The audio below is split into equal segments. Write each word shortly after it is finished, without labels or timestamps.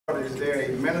is there a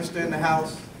minister in the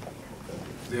house?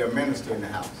 Is there a minister in the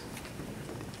house?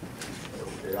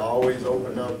 They always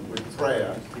open up with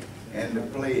prayer and the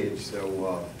pledge,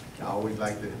 so I always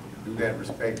like to do that in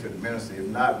respect to the minister. If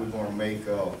not, we're going to make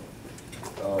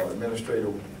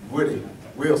Administrator Woody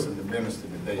Wilson the minister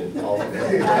today.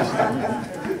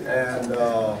 And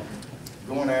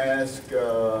going to ask,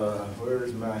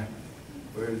 where's my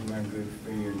good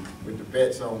friend with the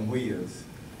bets on wheels?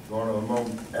 Going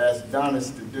to ask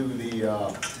Donis to do the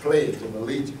Pledge of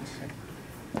Allegiance.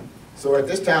 So at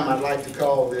this time, I'd like to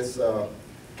call this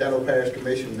Caddo Parish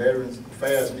Commission Veterans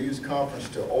Affairs News Conference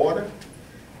to order.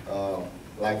 I'd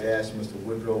like to ask Mr.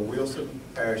 Woodrow Wilson,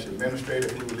 Parish Administrator,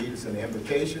 if he would lead us in the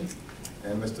invocation,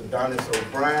 and Mr. Donis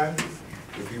O'Brien,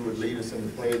 if he would lead us in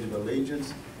the Pledge of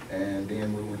Allegiance, and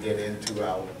then we will get into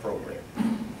our program.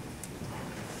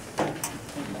 Thank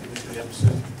you, Mr.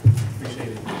 Epson.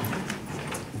 Appreciate it.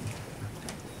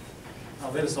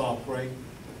 Let us all pray.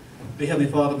 Dear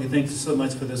Heavenly Father, we thank you so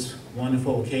much for this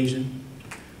wonderful occasion.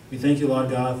 We thank you, Lord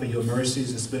God, for your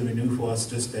mercies that's been renewed for us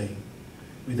this day.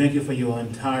 We thank you for your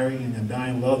untiring and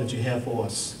undying love that you have for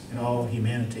us and all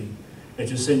humanity, that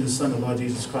you sent your Son, the Lord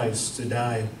Jesus Christ, to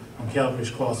die on Calvary's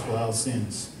cross for our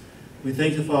sins. We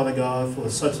thank you, Father God, for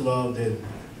such love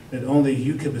that only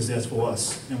you can possess for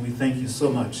us, and we thank you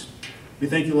so much. We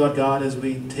thank you, Lord God, as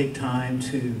we take time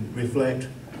to reflect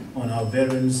on our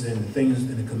veterans and the things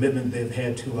and the commitment they've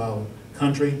had to our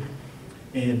country,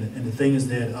 and the things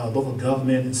that our local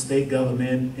government and state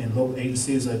government and local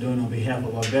agencies are doing on behalf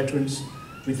of our veterans.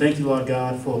 We thank you, Lord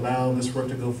God, for allowing this work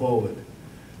to go forward.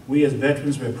 We as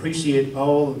veterans, we appreciate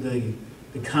all the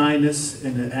kindness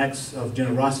and the acts of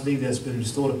generosity that's been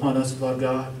bestowed upon us, Lord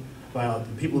God, by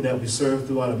the people that we serve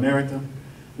throughout America.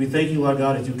 We thank you, Lord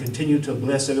God, that you continue to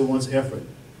bless everyone's effort,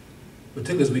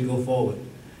 particularly as we go forward.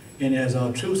 And as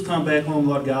our troops come back home,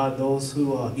 Lord God, those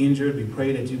who are injured, we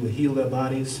pray that you will heal their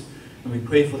bodies. And we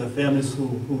pray for the families who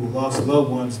lost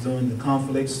loved ones during the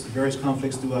conflicts, various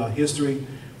conflicts throughout history.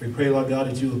 We pray, Lord God,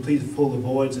 that you will please fill the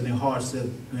voids in their hearts that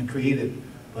have been created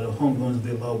by the homegoings of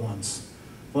their loved ones.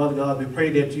 Father God, we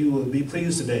pray that you will be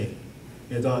pleased today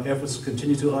as our efforts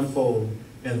continue to unfold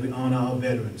as we honor our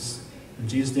veterans. In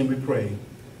Jesus' name we pray.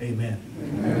 Amen.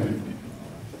 Amen.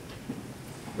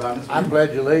 I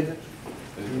pledge allegiance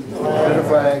to the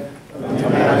flag of the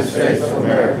United States of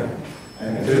America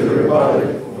and to the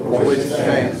republic for which it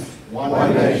stands, one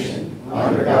nation,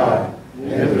 under God,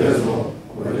 indivisible,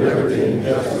 with liberty and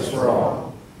justice for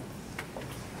all.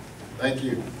 Thank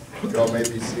you. You all may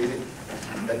be seated.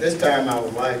 At this time, I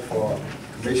would like for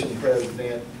Commission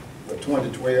President for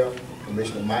 2012,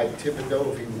 Commissioner Mike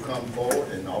Thibodeau, if he would come forward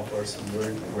and offer us some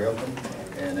words of welcome.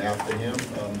 And after him,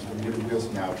 Mr. Woody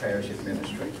Wilson, our Parish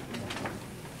Administrator.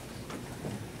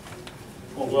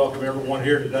 Well, welcome everyone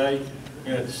here today.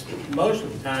 And it's most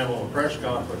of the time on a press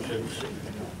conference, it's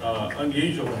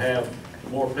unusual to have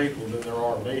more people than there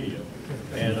are media.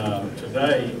 And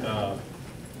today,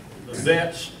 the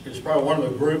vets is probably one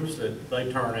of the groups that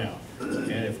they turn out.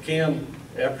 And if Ken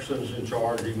Epperson's in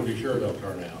charge, he can be sure they'll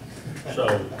turn out. So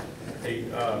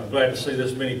I'm glad to see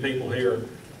this many people here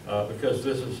because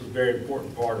this is a very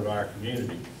important part of our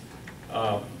community.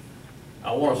 I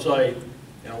want to say,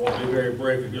 and I want to be very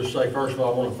brief and just say, first of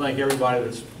all, I want to thank everybody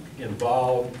that's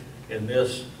involved in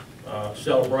this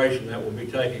celebration that will be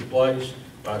taking place.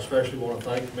 I especially want to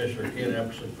thank Commissioner Ken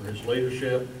Epperson for his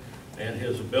leadership and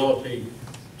his ability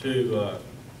to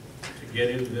get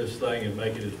into this thing and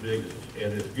make it as big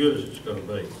and as good as it's going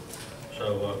to be.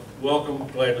 So welcome,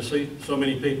 glad to see so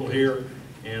many people here,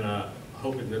 and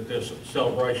hoping that this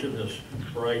celebration, this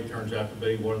parade turns out to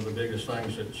be one of the biggest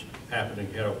things that's happened in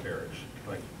Caddo Parish.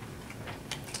 Thank you.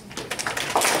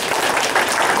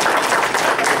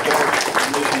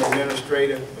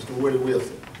 Administrator, Mr. Woody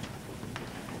Wilson.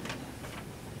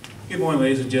 Good morning,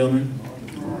 ladies and gentlemen,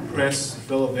 press,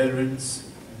 fellow veterans,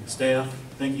 staff.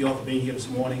 Thank you all for being here this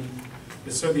morning.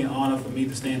 It's certainly an honor for me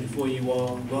to stand before you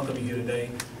all and welcome you here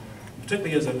today.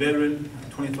 Particularly as a veteran,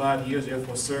 25 years Air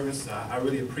Force service, I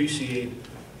really appreciate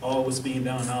all what's being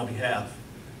done on our behalf.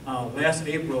 Last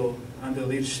April, under the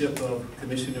leadership of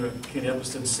Commissioner Ken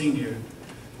Epperson Sr.,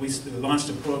 we launched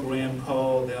a program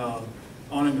called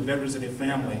Honoring the Veterans and Their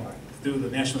Family through the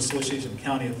National Association of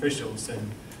County Officials,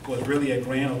 and it was really a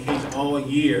grand occasion all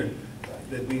year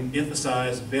that we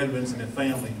emphasized veterans and their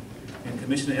family. And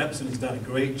Commissioner Epperson has done a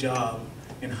great job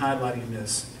in highlighting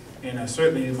this. And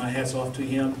certainly my hat's off to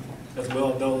him, as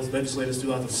well as those legislators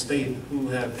throughout the state who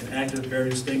have enacted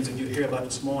various things that you hear about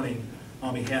this morning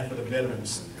on behalf of the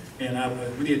veterans. And I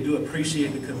really do appreciate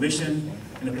the commission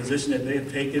and the position that they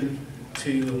have taken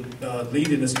to lead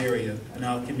in this area in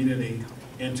our community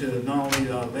and to not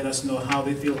only let us know how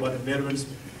they feel about the veterans,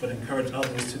 but encourage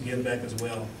others to give back as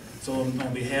well. So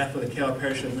on behalf of the Cal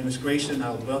Parish Administration,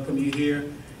 I welcome you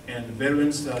here, and the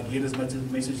veterans, get as much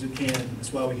information as you can.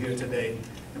 That's why we're here today,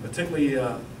 and particularly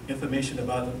information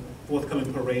about the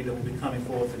forthcoming parade that will be coming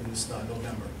forth in this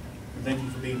November. And thank you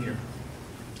for being here.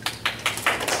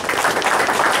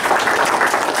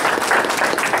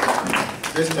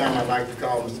 This time I'd like to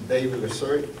call Mr. David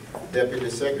Lassert, Deputy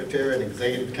Secretary and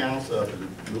Executive Counsel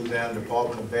of the Louisiana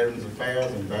Department of Veterans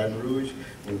Affairs in Baton Rouge.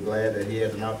 We're glad that he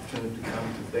had an opportunity to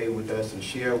come today with us and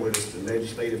share with us the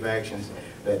legislative actions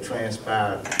that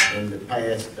transpired in the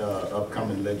past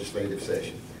upcoming legislative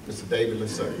session. Mr. David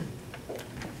Lassert.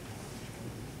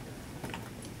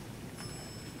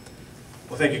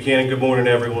 Well, thank you, Ken. Good morning,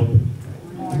 everyone.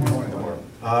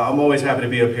 I'm always happy to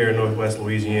be up here in Northwest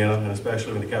Louisiana, and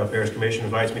especially when the Caddo Parish Commission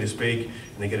invites me to speak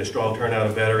and they get a strong turnout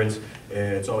of veterans.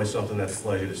 It's always something that's a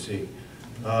pleasure to see.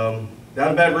 Down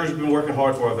in Baton Rouge, we've been working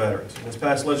hard for our veterans. In this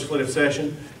past legislative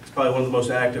session, it's probably one of the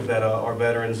most active that our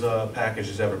veterans package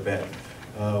has ever been.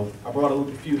 I brought a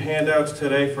few handouts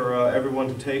today for everyone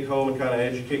to take home and kind of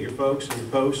educate your folks and your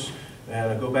posts,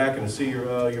 and go back and see your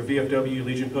VFW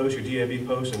Legion posts, your DAV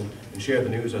posts, and share the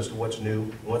news as to what's new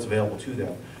and what's available to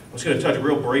them. I'm just going to touch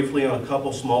real briefly on a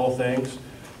couple small things.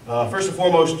 First and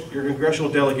foremost, your congressional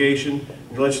delegation,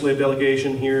 your legislative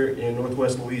delegation here in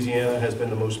Northwest Louisiana has been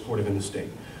the most supportive in the state.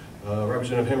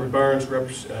 Representative Henry Burns,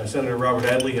 Senator Robert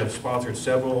Adley have sponsored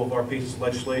several of our pieces of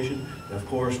legislation. And of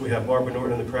course, we have Barbara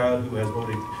Norton in the crowd who has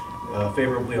voted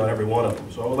favorably on every one of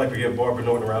them. So I would like to give Barbara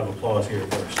Norton a round of applause here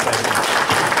first. Thank you.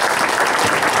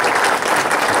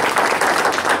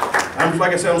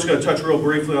 Like I said, I'm just going to touch real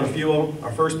briefly on a few of them.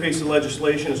 Our first piece of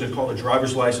legislation is called a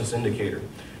driver's license indicator.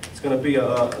 It's going to be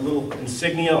a little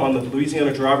insignia on the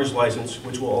Louisiana driver's license,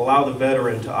 which will allow the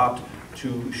veteran to opt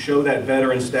to show that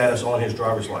veteran status on his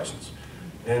driver's license.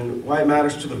 And why it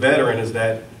matters to the veteran is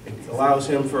that it allows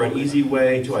him for an easy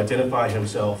way to identify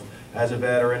himself as a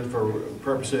veteran for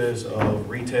purposes of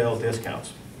retail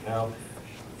discounts. Now,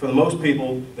 for the most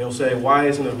people, they'll say, why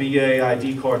isn't a VA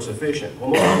ID card sufficient? Well,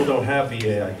 most people don't have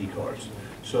VA ID cards.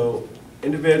 So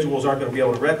individuals aren't going to be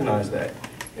able to recognize that.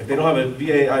 If they don't have a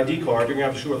VA ID card, you're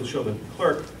going to have to show the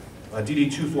clerk a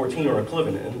DD-214 or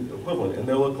equivalent, and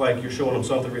they'll look like you're showing them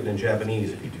something written in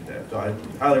Japanese if you do that. So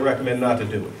I highly recommend not to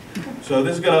do it. So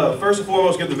this is going to, first and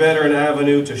foremost, give the veteran an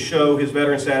avenue to show his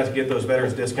veteran status, get those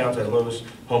veterans discounts at Lowe's,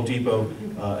 Home Depot,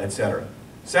 etc.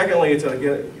 Secondly, it's going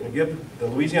to give the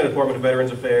Louisiana Department of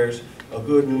Veterans Affairs a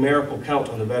good numerical count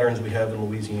on the veterans we have in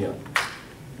Louisiana.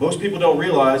 Most people don't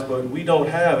realize, but we don't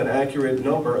have an accurate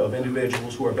number of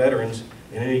individuals who are veterans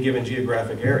in any given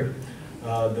geographic area.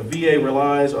 The VA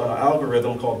relies on an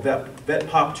algorithm called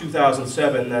VetPop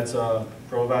 2007 that's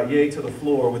from about yay to the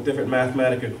floor with different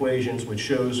mathematical equations which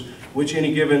shows which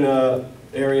any given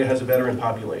area has a veteran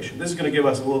population. This is going to give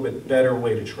us a little bit better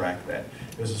way to track that.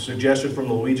 It was a suggestion from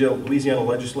the Louisiana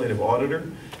Legislative Auditor,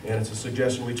 and it's a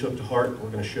suggestion we took to heart. We're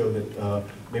going to show that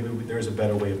maybe there's a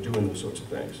better way of doing those sorts of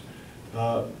things.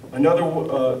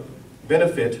 Another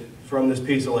benefit from this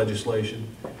piece of legislation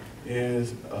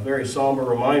is a very somber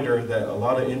reminder that a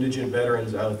lot of indigent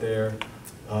veterans out there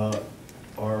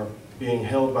are being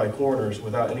held by coroners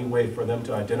without any way for them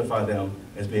to identify them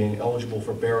as being eligible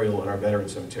for burial in our veteran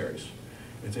cemeteries.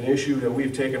 It's an issue that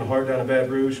we've taken hard down in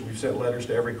Baton Rouge. We've sent letters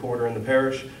to every coroner in the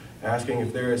parish asking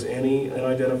if there is any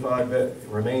unidentified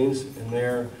remains in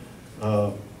their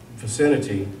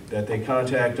vicinity that they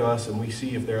contact us and we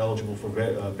see if they're eligible for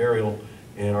burial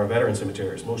in our veteran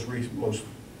cemeteries. Most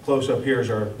close up here is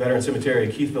our veteran cemetery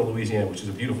in Keithville, Louisiana, which is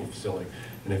a beautiful facility.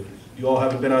 And if you all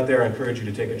haven't been out there, I encourage you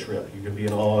to take a trip. You can be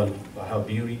in awe of how the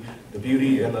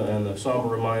beauty and the somber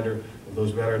reminder of those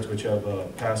veterans which have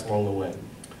passed along the way.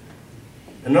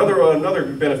 Another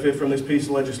benefit from this piece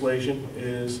of legislation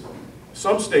is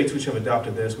some states which have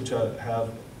adopted this, which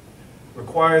have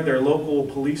required their local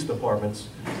police departments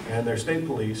and their state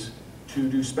police to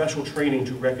do special training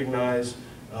to recognize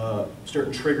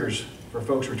certain triggers for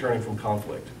folks returning from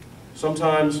conflict.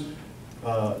 Sometimes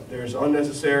there's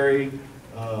unnecessary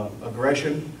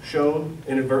aggression shown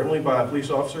inadvertently by a police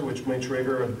officer, which may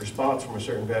trigger a response from a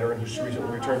certain veteran who's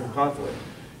recently returned from conflict.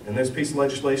 And this piece of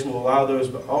legislation will allow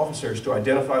those officers to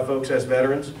identify folks as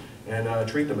veterans and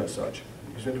treat them as such.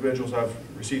 These individuals have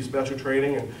received special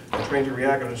training and are trained to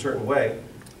react in a certain way.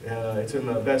 It's in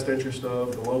the best interest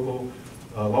of the local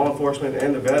law enforcement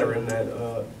and the veteran that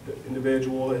the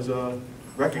individual is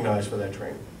recognized for that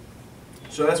training.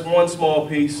 So that's one small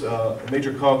piece, a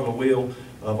major cog in the wheel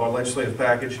of our legislative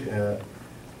package.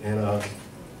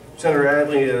 Senator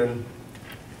Adley and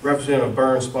Representative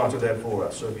Burns sponsored that for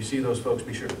us. So if you see those folks,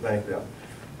 be sure to thank them.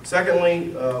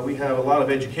 Secondly, we have a lot of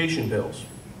education bills.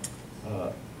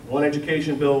 One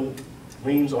education bill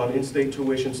leans on in-state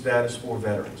tuition status for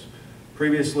veterans.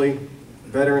 Previously,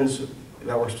 veterans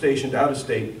that were stationed out of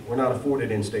state were not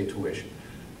afforded in-state tuition.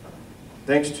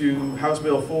 Thanks to House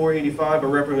Bill 485 by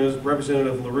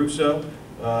Representative LaRusso,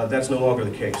 that's no longer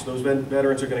the case. Those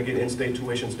veterans are going to get in-state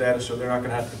tuition status, so they're not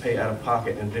going to have to pay out of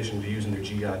pocket in addition to using their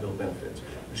GI Bill benefits.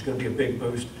 There's going to be a big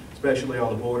boost, especially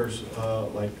on the borders,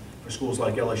 like for schools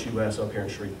like LSUS up here in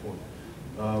Shreveport.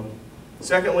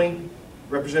 Secondly,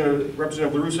 Representative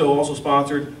LaRusso also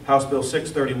sponsored House Bill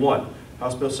 631.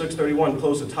 House Bill 631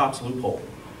 closed the TOPS loophole.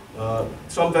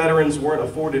 Some veterans weren't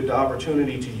afforded the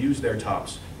opportunity to use their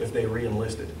TOPS if they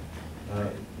re-enlisted.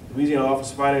 Louisiana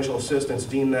Office of Financial Assistance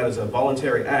deemed that as a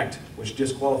voluntary act, which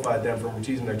disqualified them from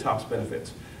receiving their TOPS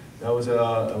benefits. That was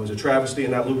a travesty,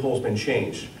 and that loophole's been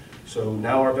changed. So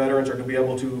now our veterans are going to be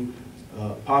able to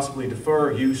possibly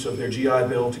defer use of their GI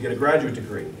Bill to get a graduate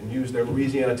degree and use their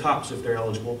Louisiana TOPS if they're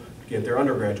eligible to get their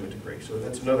undergraduate degree. So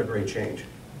that's another great change.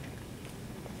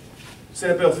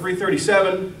 Senate Bill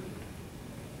 337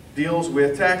 deals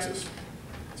with taxes.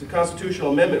 It's a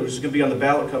constitutional amendment which is going to be on the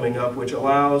ballot coming up, which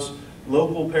allows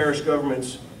local parish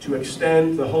governments to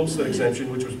extend the homestead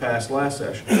exemption, which was passed last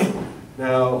session.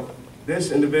 Now,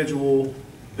 this individual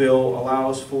bill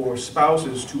allows for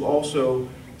spouses to also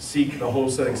seek the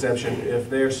homestead exemption if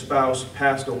their spouse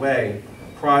passed away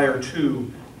prior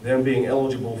to them being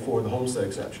eligible for the homestead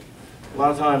exemption. A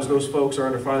lot of times those folks are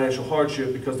under financial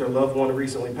hardship because their loved one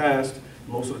recently passed.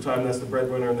 Most of the time that's the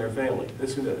breadwinner in their family.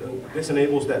 This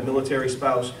enables that military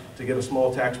spouse to get a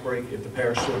small tax break if the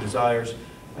parish so desires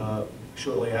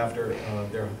shortly after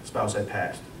their spouse had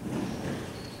passed.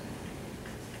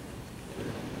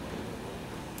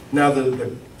 Now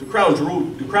the crown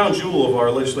jewel of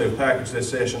our legislative package this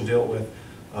session dealt with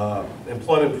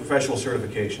employment professional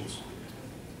certifications.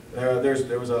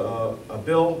 There was a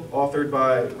bill authored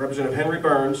by Representative Henry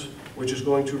Burns, which is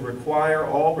going to require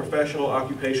all professional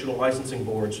occupational licensing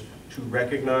boards to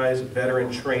recognize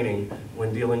veteran training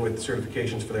when dealing with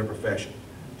certifications for their profession.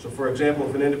 So for example,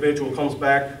 if an individual comes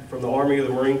back from the Army or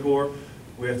the Marine Corps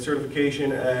with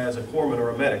certification as a corpsman or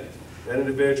a medic, that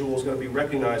individual is going to be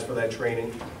recognized for that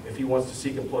training if he wants to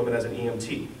seek employment as an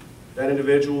EMT. That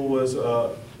individual was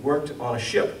worked on a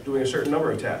ship doing a certain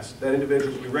number of tasks. That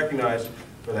individual will be recognized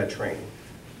for that training.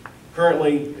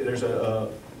 Currently, there's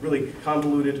a really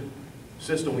convoluted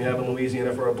system we have in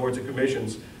Louisiana for our boards and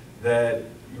commissions that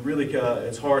you really,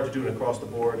 it's hard to do an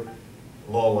across-the-board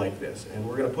law like this. And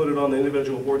we're going to put it on the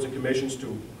individual boards and commissions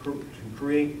to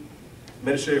create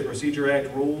Administrative Procedure Act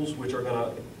rules which are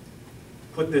going to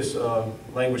put this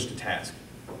language to task.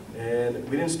 And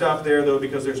we didn't stop there, though,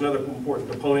 because there's another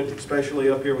important component, especially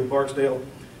up here with Barksdale,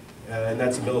 and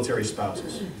that's the military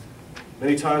spouses.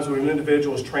 Many times when an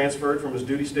individual is transferred from his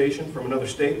duty station from another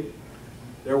state,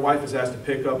 their wife is asked to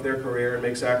pick up their career and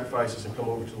make sacrifices and come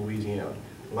over to Louisiana.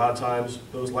 A lot of times,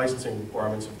 those licensing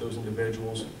requirements of those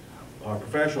individuals are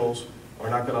professionals are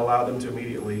not going to allow them to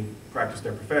immediately practice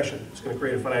their profession. It's going to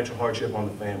create a financial hardship on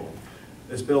the family.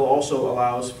 This bill also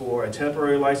allows for a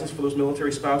temporary license for those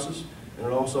military spouses, and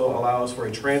it also allows for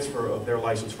a transfer of their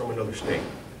license from another state.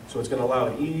 So it's going to allow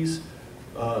an ease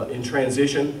in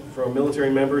transition from military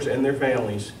members and their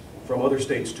families from other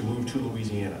states to move to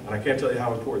Louisiana. And I can't tell you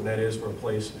how important that is for a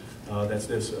place that's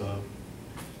this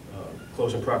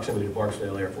close in proximity to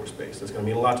Barksdale Air Force Base. That's going to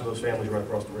mean a lot to those families right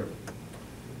across the river.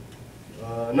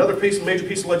 Another major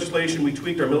piece of legislation, we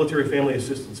tweaked our Military Family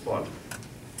Assistance Fund.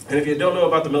 And if you don't know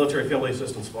about the Military Family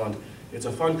Assistance Fund, it's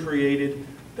a fund created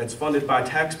that's funded by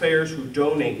taxpayers who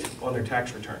donate on their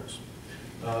tax returns.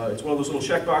 It's one of those little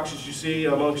check boxes you see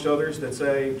amongst others that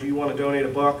say, do you want to donate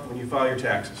 $1 when you file your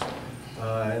taxes?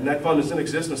 And that fund is in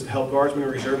existence to help guardsmen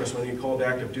and reservists when they get called to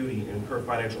active duty and incur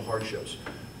financial hardships.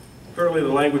 Currently the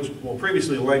language, well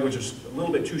previously the language was a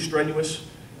little bit too strenuous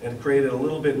and created a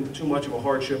little bit too much of a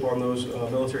hardship on those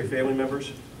military family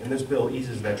members, and this bill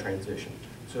eases that transition.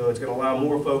 So it's going to allow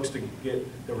more folks to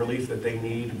get the relief that they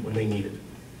need when they need it.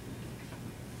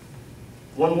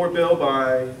 One more bill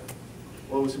by,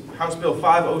 what was it? House Bill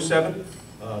 507,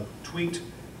 tweaked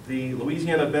the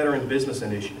Louisiana Veteran Business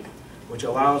Initiative, which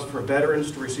allows for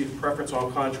veterans to receive preference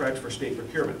on contracts for state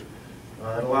procurement.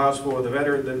 It allows for the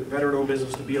veteran-owned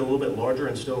business to be a little bit larger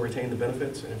and still retain the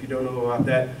benefits. And if you don't know about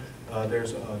that,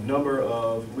 there's a number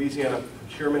of Louisiana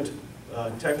procurement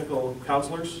technical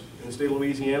counselors in the state of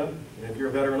Louisiana. And if you're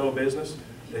a veteran-owned business,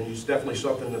 then it's definitely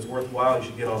something that's worthwhile you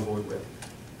should get on board with.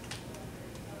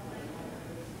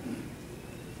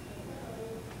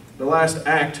 The last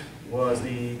act was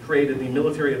created the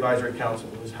Military Advisory Council.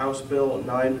 It was House Bill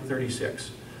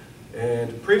 936.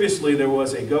 And previously, there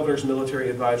was a Governor's Military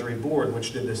Advisory Board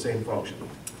which did the same function.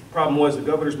 Problem was the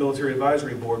Governor's Military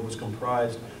Advisory Board was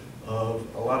comprised of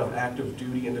a lot of active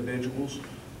duty individuals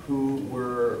who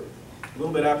were a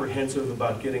little bit apprehensive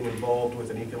about getting involved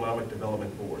with an economic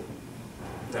development board.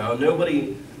 Now,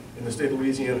 nobody in the state of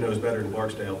Louisiana knows better than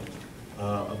Barksdale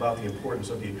about the importance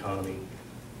of the economy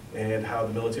and how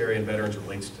the military and veterans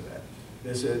relates to that.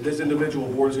 This individual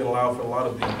board is going to allow for a lot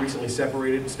of the recently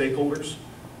separated stakeholders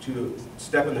to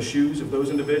step in the shoes of those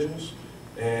individuals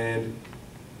and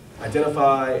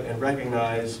identify and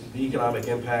recognize the economic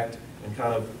impact and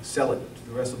kind of sell it to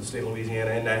the rest of the state of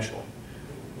Louisiana and nationally.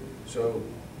 So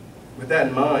with that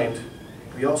in mind,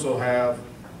 we also have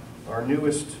our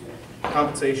newest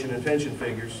compensation and pension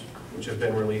figures, which have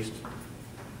been released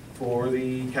for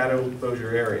the Caddo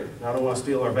Bossier area. Now, I don't want to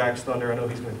steal our back's thunder. I know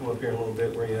he's going to come up here in a little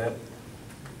bit. Where are you at?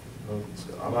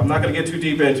 I'm not going to get too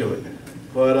deep into it.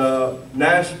 But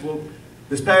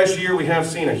this past year, we have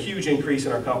seen a huge increase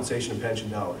in our compensation and pension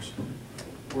dollars.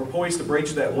 We're poised to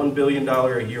breach that $1 billion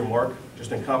a year mark,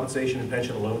 just in compensation and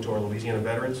pension alone to our Louisiana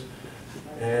veterans.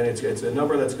 And it's a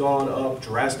number that's gone up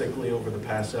drastically over the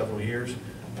past several years.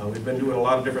 We've been doing a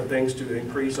lot of different things to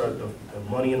increase the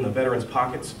money in the veterans'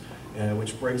 pockets,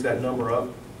 which brings that number up.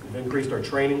 We've increased our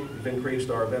training. We've increased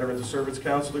our Veterans and Service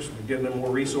Counselors. We've given them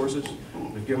more resources.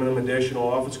 We've given them additional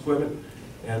office equipment.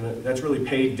 And that's really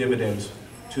paid dividends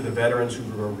to the veterans who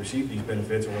receive these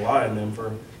benefits and rely on them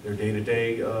for their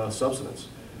day-to-day subsistence.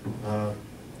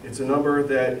 It's a number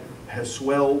that has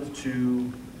swelled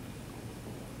to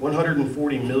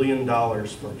 $140 million for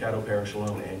Caddo Parish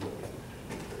alone annually.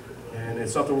 And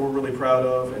it's something we're really proud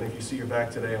of, and if you see your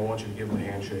back today, I want you to give him a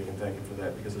handshake and thank him for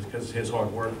that, because it's because of his hard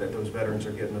work that those veterans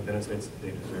are getting the benefits that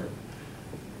they deserve.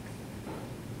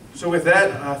 So with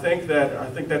that, I think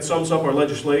that sums up our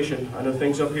legislation. I know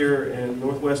things up here in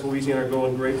Northwest Louisiana are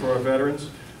going great for our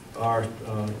veterans. Our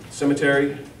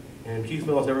cemetery in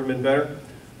Keithville has never been better.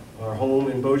 Our home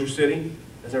in Bossier City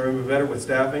has never been better with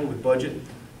staffing, with budget.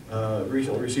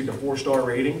 Recently received a 4-star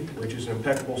rating, which is an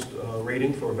impeccable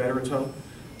rating for a veterans home.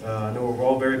 I know we're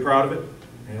all very proud of it.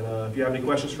 And if you have any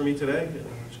questions for me today,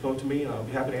 just come to me and I'll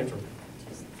be happy to answer them.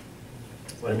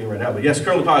 That's what I mean right now. But yes,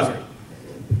 Colonel Posner.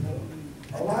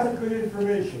 A lot of good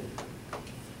information,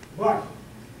 but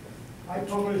I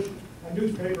publish a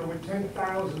newspaper with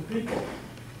 10,000 people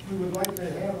who would like to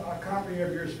have a copy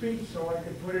of your speech so I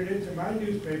could put it into my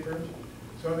newspaper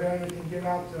so that it can get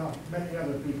out to many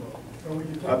other people. So would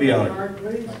you take I'll be honored. card,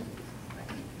 please?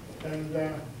 And,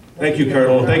 Thank you,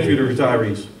 Colonel, and thank you to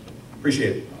retirees.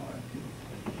 Appreciate it.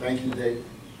 Thank you, Dave.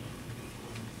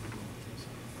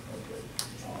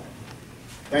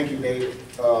 Thank you, Dave.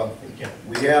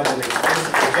 We have an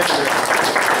extensive agenda.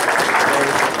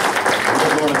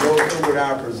 We're going to go through with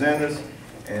our presenters,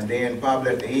 and then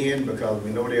probably at the end, because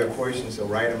we know there are questions, so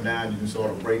write them down. You can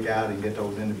sort of break out and get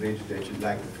those individuals that you'd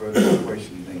like to further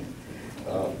questions in.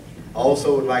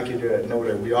 Also, would like you to know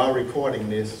that we are recording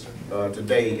this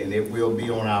today, and it will be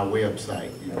on our website.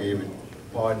 You'll be able to,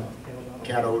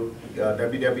 Caddo,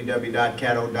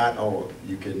 www.caddo.org.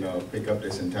 You can pick up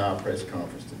this entire press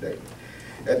conference today.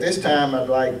 At this time, I'd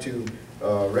like to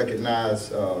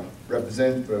recognize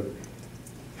Representative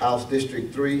House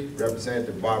District 3,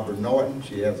 Representative Barbara Norton.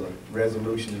 She has a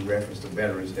resolution in reference to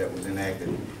veterans that was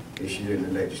enacted this year in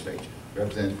the legislature.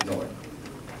 Representative Norton.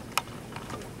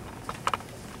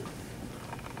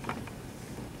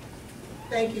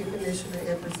 Thank you, Commissioner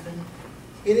Epperson.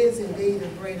 It is indeed a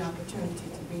great opportunity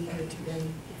to be here today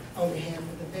on behalf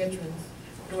of the veterans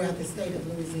throughout the state of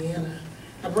Louisiana.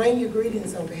 I bring you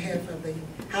greetings on behalf of the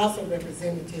House of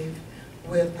Representatives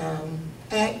with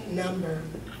Act number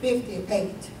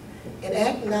 58. In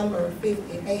Act number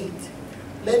 58,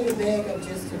 let me beg of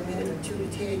just a minute or two to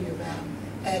tell you about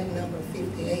Act number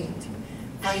 58.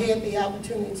 I had the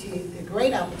opportunity, the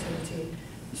great opportunity,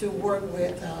 to work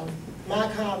with my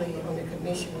colleague on the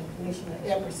commission, Commissioner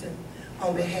Epperson,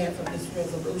 on behalf of this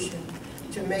resolution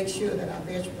to make sure that our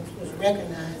veterans was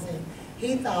recognized. And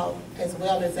he thought, as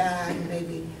well as I and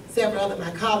maybe several other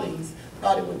my colleagues,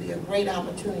 thought it would be a great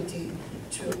opportunity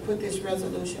to put this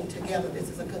resolution together. This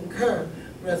is a concurrent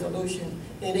resolution,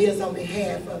 and it is on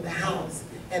behalf of the House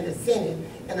and the Senate.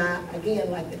 And I, again,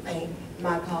 like to thank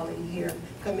my colleague here,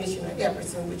 Commissioner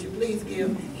Epperson. Would you please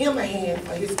give him a hand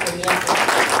for his great effort?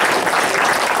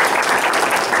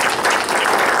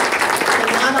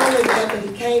 And not only that, but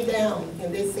he came down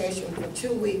in this session for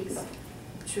 2 weeks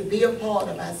to be a part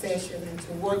of our session and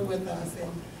to work with us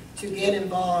and to get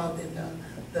involved in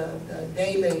the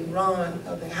daily run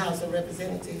of the House of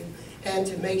Representatives, and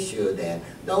to make sure that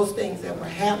those things that were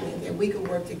happening, that we could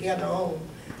work together on,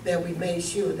 that we made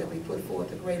sure that we put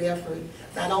forth a great effort,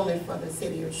 not only for the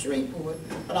city of Shreveport,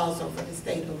 but also for the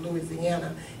state of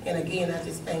Louisiana. And again, I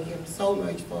just thank him so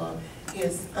much for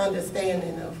his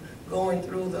understanding of going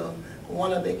through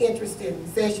one of the interesting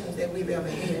sessions that we've ever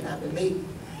had, I believe.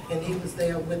 And he was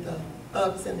there with the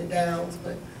ups and the downs,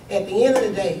 but at the end of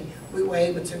the day, we were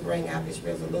able to bring out this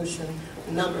resolution,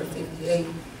 number 58.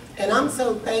 And I'm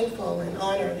so thankful and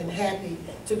honored and happy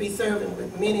to be serving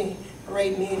with many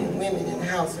great men and women in the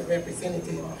House of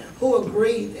Representatives who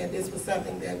agreed that this was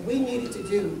something that we needed to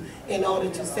do in order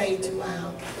to say to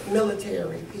our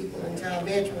military people and to our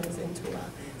veterans and to our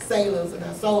sailors and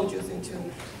our soldiers and to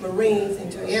Marines and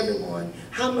to everyone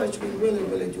how much we really,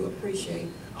 really do appreciate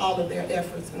all of their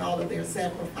efforts and all of their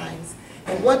sacrifice.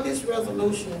 And what this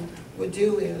resolution would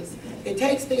do is, it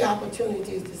takes the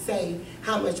opportunities to say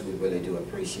how much we really do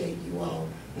appreciate you all,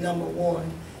 number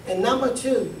one. And number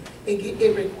two,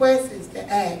 it requests the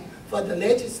act for the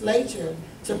legislature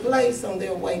to place on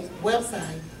their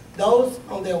website, those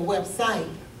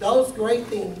great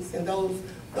things and those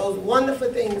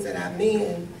wonderful things that our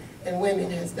men and women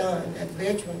has done as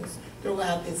veterans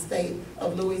throughout the state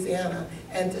of Louisiana,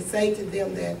 and to say to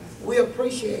them that we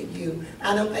appreciate you.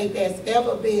 I don't think there's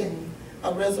ever been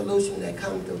a resolution that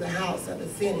comes through the House or the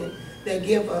Senate that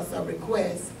give us a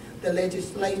request, the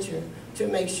legislature, to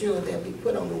make sure that we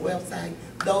put on the website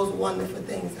those wonderful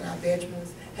things that our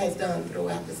veterans has done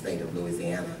throughout the state of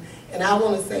Louisiana. And I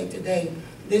want to say today,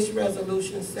 this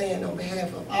resolution is saying on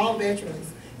behalf of all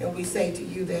veterans, and we say to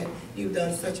you that you've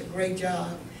done such a great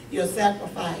job, your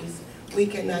sacrifice, we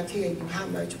cannot tell you how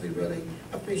much we really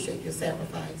appreciate your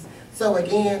sacrifice. So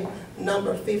again,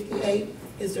 number 58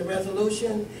 is the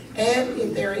resolution. And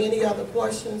if there are any other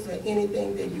questions or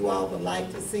anything that you all would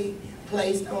like to see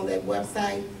placed on that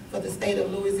website for the state of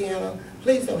Louisiana,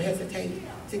 please don't hesitate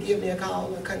to give me a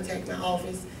call or contact my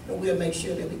office, and we'll make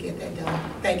sure that we get that done.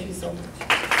 Thank you so much.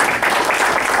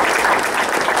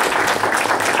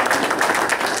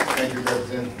 Thank you,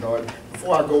 Representative Norton.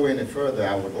 Before I go any further,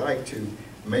 I would like to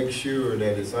make sure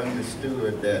that it's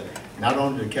understood that not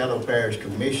only the Caddo Parish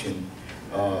Commission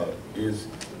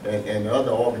and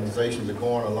other organizations are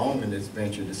going along in this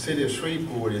venture. The city of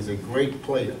Shreveport is a great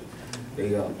player.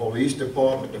 The police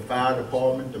department, the fire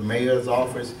department, the mayor's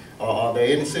office. Are there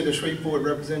any city of Shreveport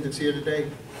representatives here today?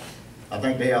 I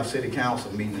think they have city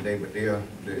council meeting today, but they're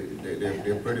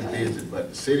pretty busy. But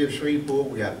the city of Shreveport,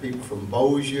 we got people from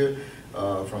Bossier,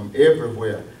 from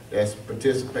everywhere that's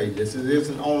participating. This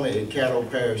isn't only a Caddo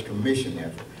Parish Commission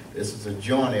effort. This is a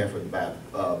joint effort by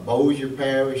Bossier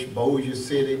Parish, Bossier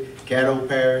City, Caddo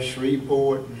Parish,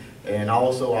 Shreveport, and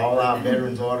also all our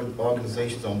veterans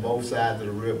organizations on both sides of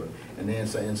the river. And then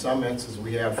in some instances,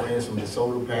 we have friends from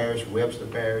DeSoto Parish, Webster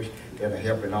Parish that are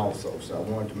helping also. So I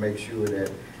wanted to make sure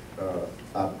that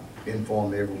I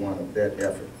informed everyone of that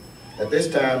effort. At this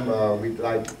time,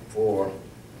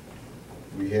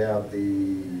 we have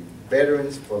the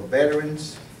Veterans for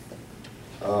Veterans,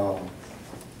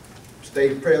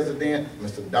 State President,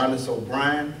 Mr. Donis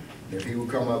O'Brien. If he would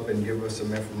come up and give us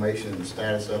some information and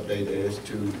status update as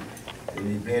to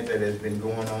an event that has been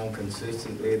going on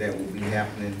consistently that will be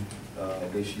happening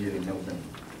this year in November.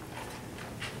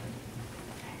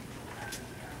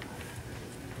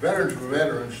 Veterans for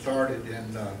Veterans started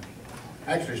in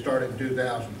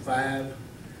 2005.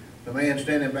 The man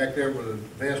standing back there with a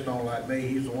vest on like me,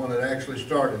 he's the one that actually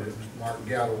started it, Mr. Mark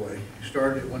Galloway. He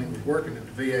started it when he was working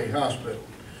at the VA hospital.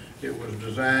 It was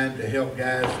designed to help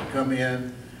guys that come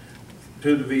in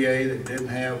to the VA that didn't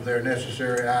have their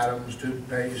necessary items,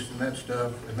 toothpaste and that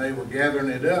stuff, and they were gathering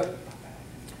it up,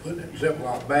 putting it in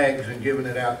Ziploc bags and giving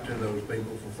it out to those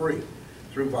people for free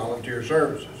through volunteer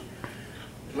services.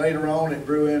 Later on, it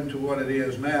grew into what it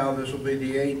is now. This will be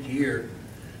the 8th year.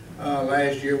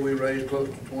 Last year, we raised close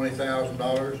to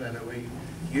 $20,000, and we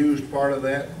used part of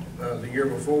that the year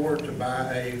before to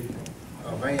buy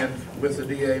a van with the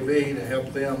DAV to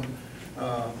help them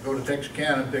go to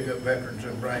Texarkana and pick up veterans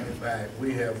and bring it back.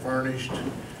 We have furnished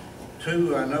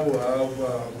 2, I know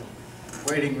of,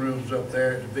 waiting rooms up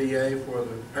there at the VA for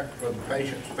the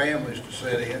patients' families to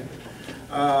sit in.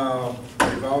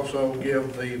 We've also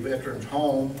given the veterans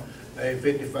home a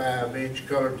 55-inch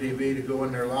color TV to go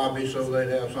in their lobby so they'd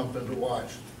have something to watch,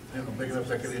 big enough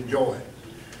they could enjoy it.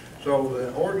 So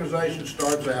the organization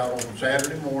starts out on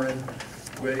Saturday morning.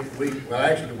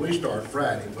 We start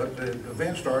Friday, but the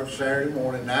event starts Saturday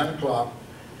morning, 9 o'clock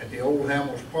at the old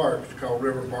Hamels Park. It's called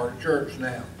River Park Church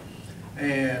now.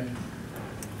 And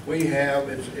we have,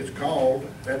 it's called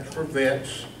Vets for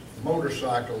Vets,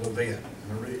 motorcycle event.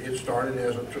 It started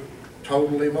as a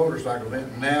totally motorcycle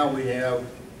event. Now we have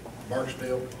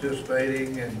Barksdale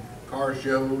participating and car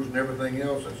shows and everything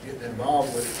else that's getting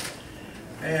involved with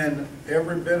it. And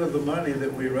every bit of the money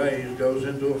that we raise goes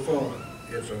into a fund.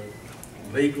 It's a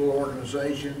legal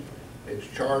organization, it's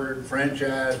chartered,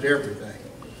 franchised, everything.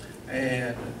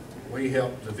 And we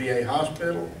help the VA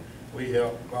hospital, we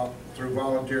help through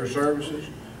volunteer services,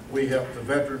 we help the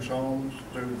veterans homes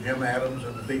through Jim Adams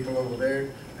and the people over there,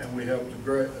 and we help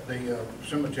the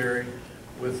cemetery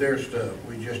with their stuff.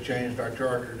 We just changed our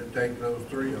charter to take those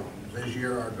 3 homes. This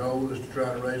year our goal is to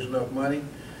try to raise enough money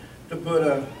to put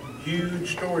a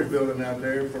huge storage building out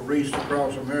there for wreaths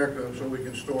across America so we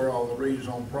can store all the wreaths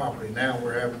on property. Now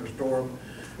we're having to store them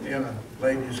in a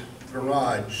lady's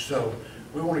garage, so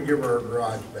we want to give her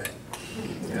garage back.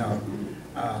 You know,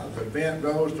 the event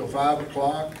goes till 5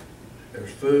 o'clock.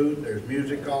 There's food, there's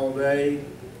music all day,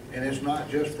 and it's not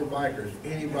just for bikers.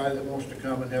 Anybody that wants to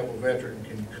come and help a veteran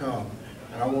can come.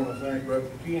 And I want to thank Brother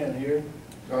Ken here.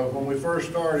 When we first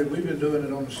started, we've been doing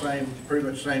it on the pretty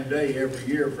much same day every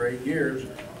year for 8 years.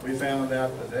 We found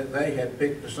out that they had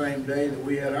picked the same day that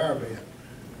we had our event.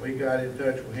 We got in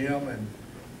touch with him, and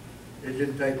it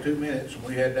didn't take 2 minutes.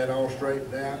 We had that all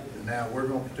straightened out, and now we're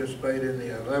going to participate in the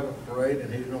 11th parade,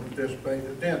 and he's going to participate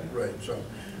in the 10th parade. So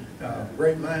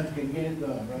great minds can get it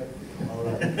done, right? All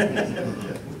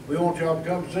right. We want y'all to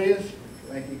come see us.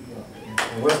 Thank you.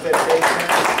 And what's that date?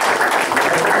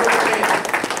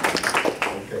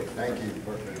 Okay, thank you.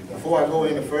 Before I go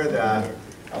any further,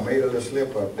 I made a little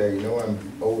slip up there. You know I'm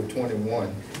over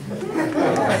 21.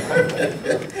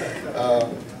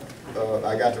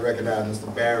 I got to recognize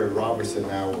Mr. Barry Robertson,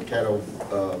 our Caddo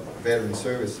Veteran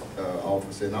Service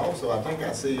Officer, and also I think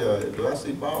I see, do I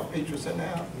see Bob Peterson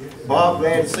now? Bob,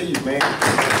 glad to see you, man.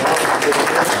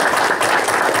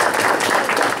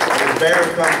 As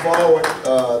Barry come forward,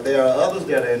 there are others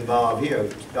that are involved here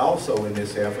also in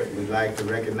this effort. We'd like to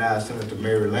recognize Senator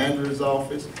Mary Landry's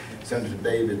office, Senator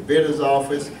David Bitter's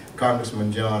office,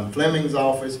 Congressman John Fleming's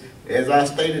office. As I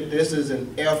stated, this is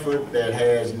an effort that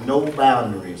has no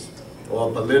boundaries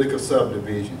or political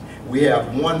subdivision. We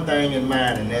have one thing in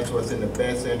mind, and that's what's in the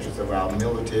best interest of our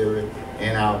military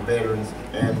and our veterans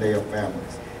and their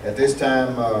families. At this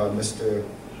time, Mr.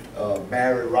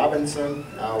 Barry Robinson,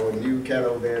 our new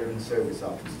Caddo Veteran Service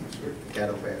Officer,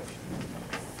 Caddo Parish.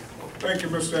 Thank you,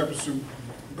 Mr. Epperson.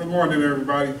 Good morning,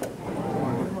 everybody.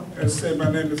 As said, my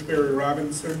name is Barry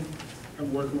Robinson.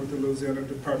 I'm working with the Louisiana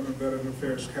Department of Veteran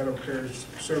Affairs, Caddo Parish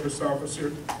Service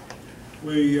Officer.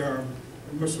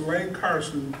 Mr. Lane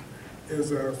Carson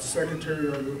is a Secretary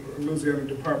of the Louisiana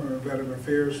Department of Veteran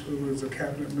Affairs, who is a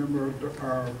cabinet member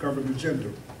of Governor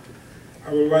Jindal.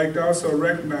 I would like to also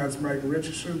recognize Mike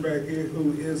Richardson back here,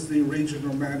 who is the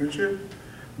regional manager,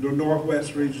 the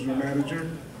Northwest regional manager,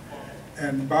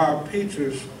 and Bob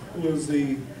Peters, who is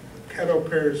the Caddo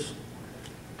Parish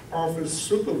office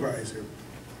supervisor.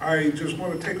 I just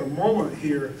want to take a moment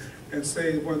here and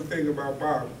say one thing about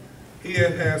Bob. He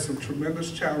had had some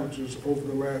tremendous challenges over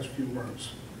the last few months,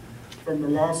 from the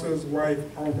loss of his wife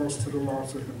almost to the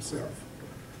loss of himself.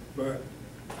 But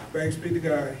thanks be to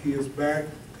God, he is back,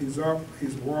 he's up,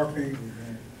 he's walking,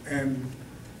 and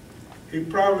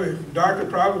doctor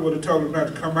probably would have told him not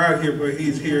to come out here, but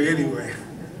he's here anyway.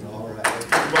 All right.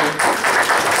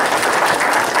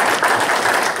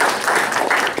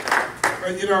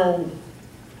 But you know,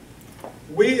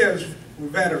 we as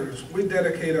veterans, we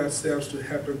dedicate ourselves to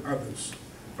helping others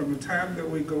from the time that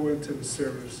we go into the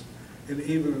service and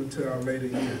even into our later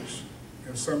years.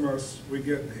 And some of us, we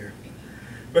get there.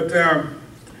 But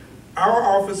our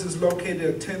office is located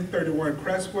at 1031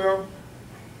 Crestwell,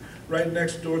 right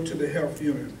next door to the health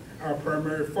unit. Our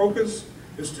primary focus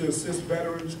is to assist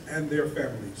veterans and their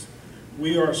families.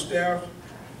 We are staffed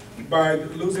by the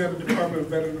Louisiana Department of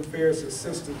Veteran Affairs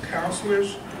assistant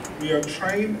counselors. We are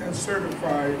trained and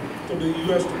certified through the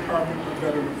U.S. Department of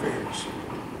Veteran Affairs.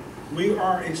 We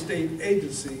are a state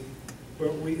agency,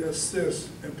 but we assist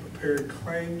in preparing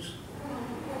claims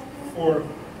for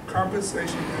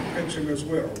compensation and pension as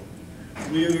well.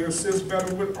 We assist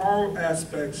veterans with all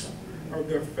aspects of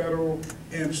their federal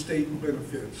and state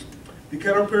benefits. The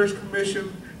Caddo Parish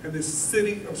Commission and the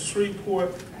City of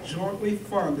Shreveport jointly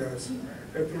fund us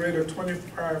at the rate of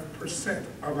 25%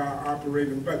 of our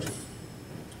operating budget.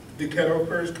 The Caddo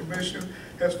Parish Commission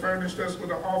has furnished us with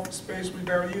an office space we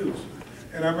now use.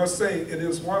 And I must say, it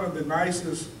is one of the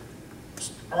nicest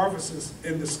offices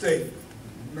in the state.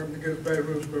 Nothing against Baton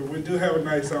Rouge, but we do have a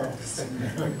nice office,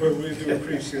 but we do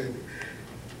appreciate it.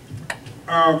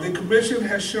 The Commission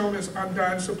has shown its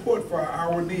undying support for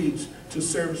our needs to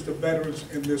service the veterans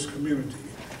in this community.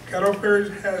 Caddo Parish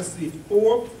has the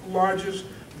 4th largest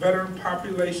veteran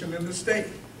population in the state.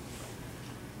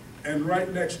 And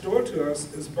right next door to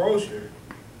us is Bossier.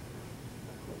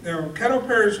 Now, Caddo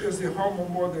Parish is the home of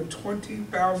more than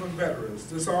 20,000 veterans.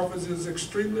 This office is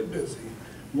extremely busy.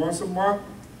 Once a month,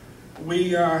 we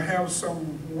have some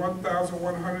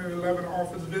 1,111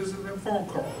 office visits and phone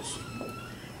calls.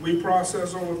 We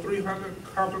process over 300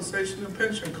 compensation and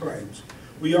pension claims.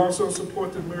 We also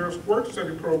support the mayor's work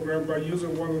study program by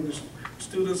using one of the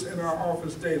students in our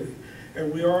office daily.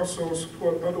 And we also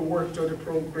support other work study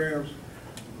programs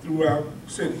throughout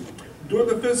the city. During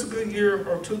the fiscal year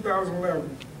of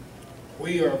 2011,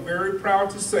 we are very proud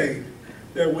to say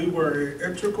that we were an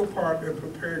integral part in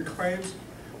preparing claims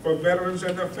for veterans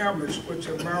and their families, which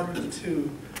amounted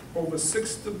to over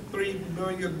 $63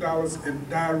 million in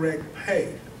direct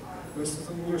pay. This is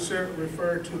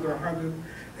referred to the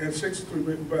 163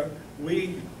 million, but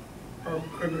we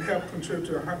could help contribute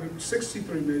to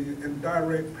 163 million in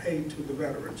direct pay to the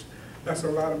veterans. That's a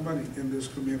lot of money in this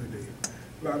community.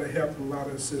 A lot of help, a lot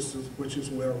of assistance, which is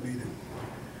well needed.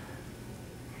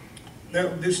 Now,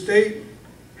 the state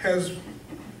has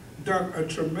done a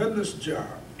tremendous job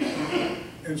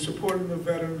in supporting the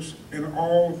veterans in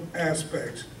all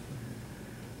aspects.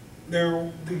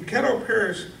 Now, the Caddo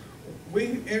Parish,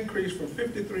 we increased from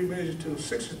 53 million to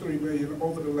 63 million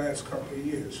over the last couple of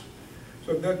years.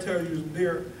 So that tells you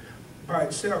there by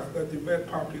itself that the vet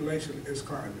population is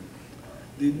climbing.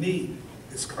 The need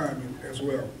is climbing as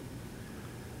well.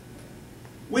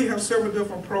 We have several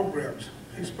different programs.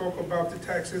 He spoke about the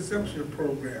tax exemption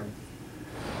program,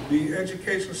 the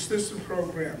education assistance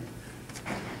program.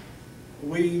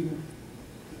 We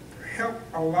help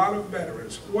a lot of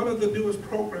veterans. One of the newest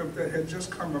programs that had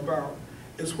just come about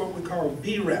is what we call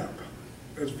VRAP.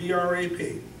 That's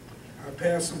VRAP. I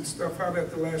passed some stuff out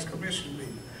at the last commission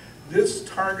meeting. This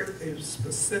targets a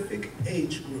specific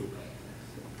age group,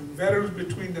 veterans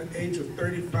between the age of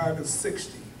 35 and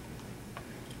 60.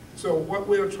 So what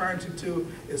we are trying to do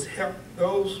is help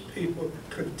those people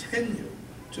continue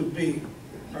to be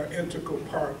an integral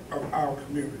part of our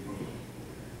community.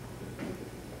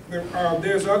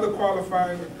 There's other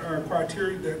qualifying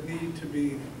criteria that need to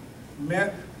be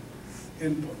met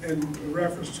in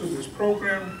reference to this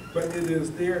program, but it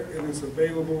is there and it's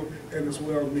available and it's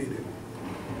well needed.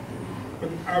 But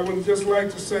I would just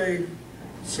like to say,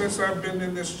 since I've been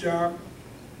in this job,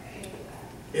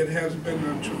 it has been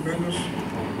a tremendous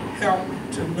help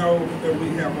to know that we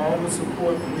have all the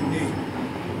support we need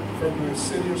from the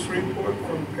city of Shreveport,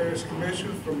 from the parish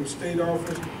commission, from the state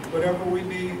office. Whatever we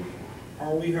need,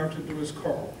 all we have to do is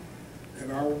call.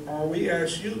 And all we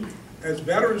ask you as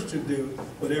veterans to do,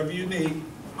 whatever you need,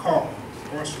 call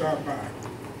or stop by.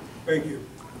 Thank you.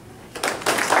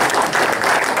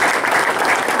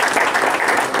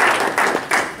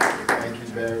 Thank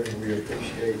you, Barry. We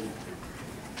appreciate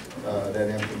that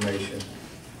information.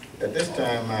 At this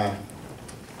time, I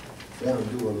want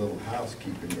to do a little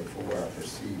housekeeping before I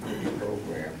proceed with the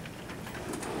program.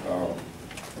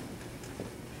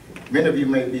 Many of you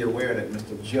may be aware that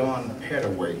Mr. John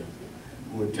Pettaway,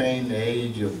 who attained the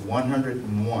age of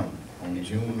 101 on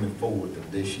June the 4th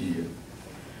of this year,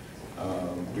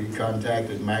 we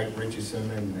contacted Mike Richardson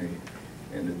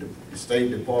and the State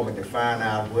Department to find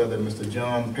out whether Mr.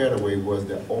 John Pettaway was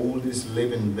the oldest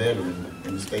living veteran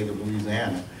in the state of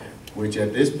Louisiana, which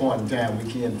at this point in time, we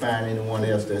can't find anyone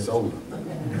else that's older.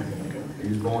 He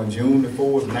was born June the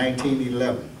 4th,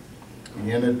 1911.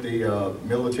 He entered the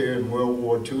military in World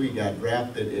War II. He got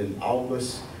drafted in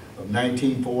August of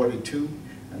 1942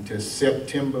 until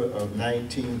September of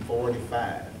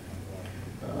 1945.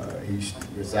 He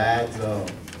resides on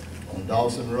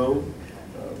Dawson Road.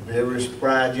 Very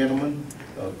spry gentleman,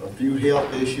 a few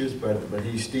health issues, but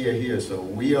he's still here. So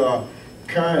we are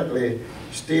currently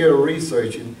still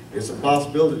researching. It's a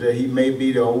possibility that he may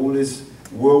be the oldest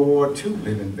World War II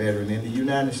living veteran in the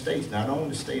United States, not only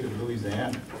the state of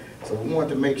Louisiana. So we want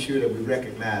to make sure that we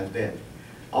recognize that.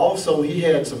 Also, he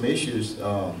had some issues.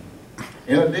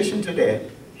 In addition to that,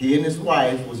 he and his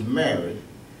wife was married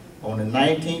on the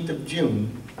 19th of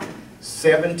June,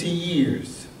 70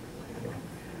 years.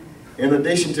 In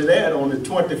addition to that, on the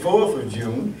 24th of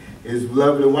June, his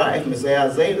lovely wife, Miss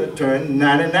Alzada, turned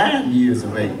 99 years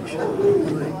of age.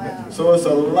 So it's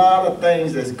a lot of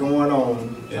things that's going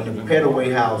on in the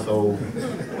Pettaway household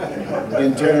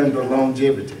in terms of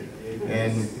longevity.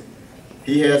 And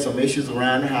he had some issues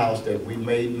around the house that we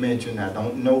made mention. I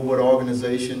don't know what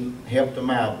organization helped him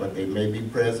out, but they may be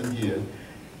present here.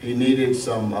 He needed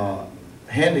some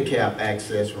handicap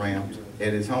access ramps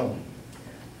at his home.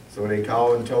 So they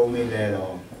called and told me that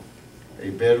a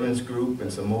veterans group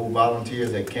and some old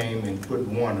volunteers that came and put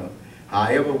one up.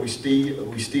 However, we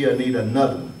still need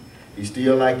another one. He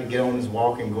still like to get on his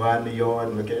walk and go out in the yard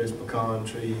and look at his pecan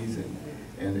trees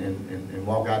and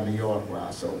walk out in the yard a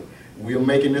while. So we're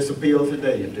making this appeal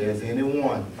today. If there's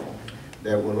anyone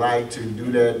that would like to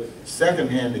do that second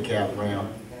handicap ramp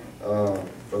for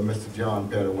Mr. John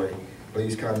Pettaway,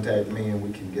 please contact me and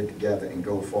we can get together and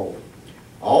go forward.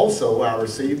 Also, I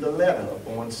received a letter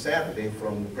on Saturday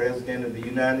from the President of the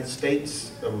United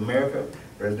States of America,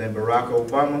 President Barack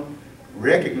Obama,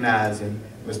 recognizing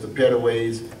Mr.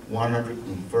 Pettaway's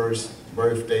 101st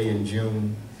birthday in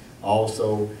June,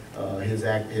 also his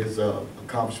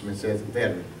accomplishments as a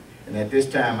veteran. And at this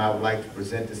time, I would like to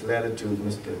present this letter to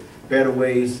Mr.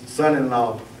 Pettaway's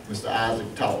son-in-law, Mr.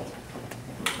 Isaac Tall.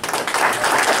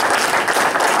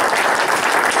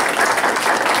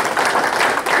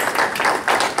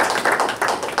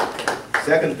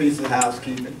 Second piece of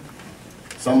housekeeping.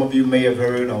 Some of you may have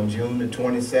heard on June the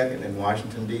 22nd in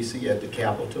Washington, D.C. at the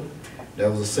Capitol, there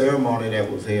was a ceremony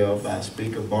that was held by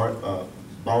Speaker Boehner,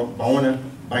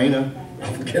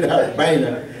 I forget how,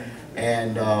 Boehner,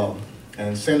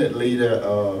 and Senate Leader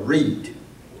Reed.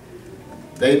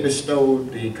 They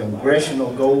bestowed the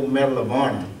Congressional Gold Medal of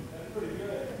Honor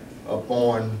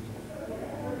upon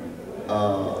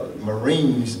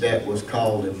Marines that was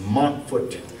called the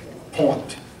Montfort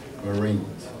Point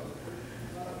Marines.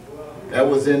 That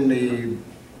was in the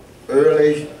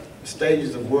early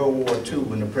stages of World War II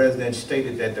when the President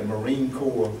stated that the Marine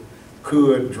Corps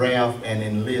could draft and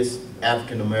enlist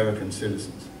African American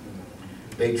citizens.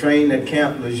 They trained at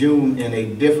Camp Lejeune in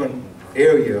a different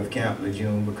area of Camp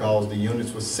Lejeune because the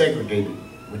units were segregated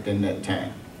within that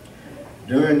time.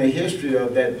 During the history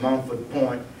of that Montfort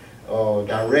Point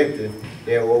directive,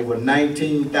 there were over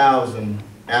 19,000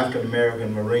 African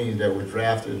American Marines that were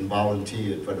drafted and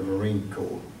volunteered for the Marine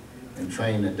Corps and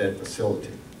trained at that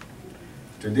facility.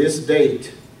 To this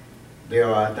date, there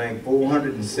are, I think,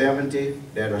 470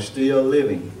 that are still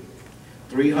living.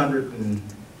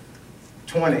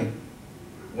 320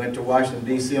 went to Washington,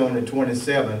 D.C. on the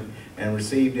 27th and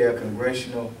received their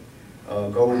Congressional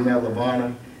Gold Medal of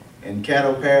Honor. And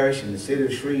Caddo Parish in the city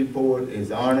of Shreveport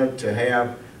is honored to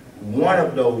have one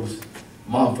of those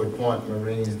Montfort Point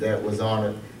Marines that was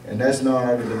honored, and that's none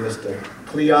other than Mr.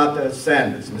 Cleartha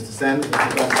Sanders. Mr. Sanders, would you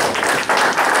come forward?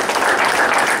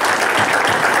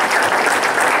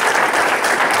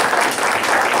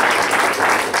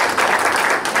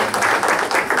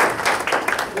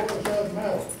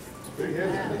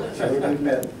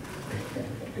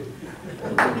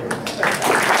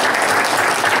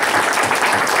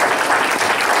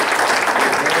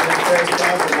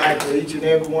 Each and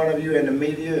every one of you in the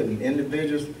media and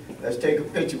individuals, let's take a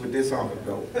picture with this honker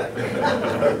gold.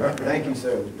 Thank you,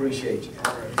 sir. Appreciate you.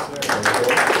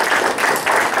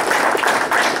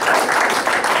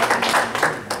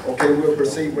 Okay, we'll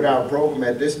proceed with our program.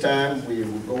 At this time, we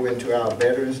will go into our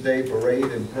Veterans Day Parade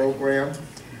and program.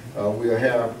 We'll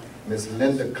have Ms.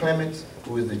 Linda Clements,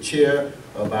 who is the chair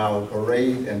of our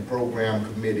Parade and Program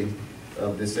Committee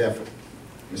of this effort.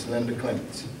 Ms. Linda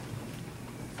Clements.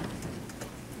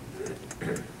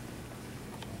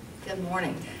 Good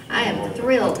morning. I am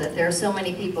thrilled that there are so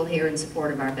many people here in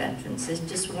support of our veterans. It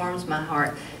just warms my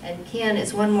heart. And Ken,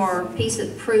 it's one more piece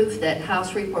of proof that how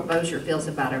Shreveport-Bossier feels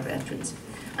about our veterans.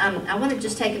 I want to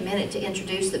just take a minute to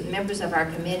introduce the members of our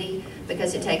committee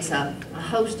because it takes a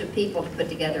host of people to put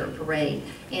together a parade.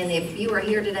 And if you are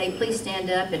here today, please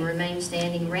stand up and remain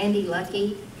standing. Randy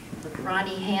Lucky,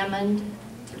 Ronnie Hammond,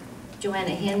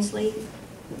 Joanna Hensley,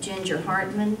 Ginger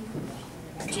Hartman,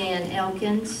 Jan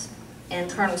Elkins,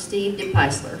 and Colonel Steve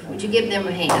DePeisler. Would you give them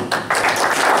a hand?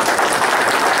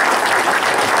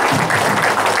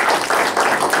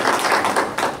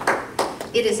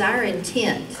 It is our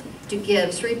intent to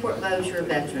give Shreveport-Bossier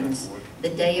veterans the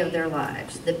day of their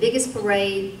lives, the biggest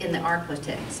parade in the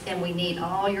Arklatex, and we need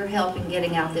all your help in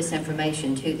getting out this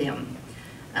information to them.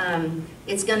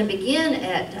 It's going to begin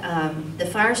at the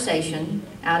fire station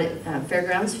out at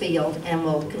Fairgrounds Field and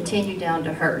will continue down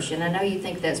to Hirsch. And I know you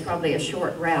think that's probably a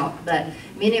short route, but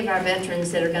many of our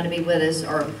veterans that are going to be with us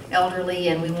are elderly,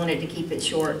 and we wanted to keep it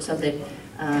short so that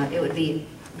it would be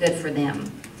good for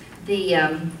them. The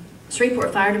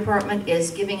Shreveport Fire Department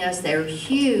is giving us their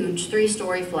huge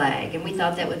 3-story flag, and we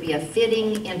thought that would be a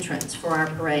fitting entrance for our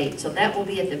parade. So that will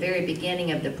be at the very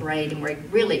beginning of the parade, and we're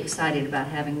really excited about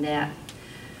having that.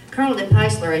 Colonel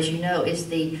DePeisler, as you know, is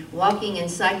the walking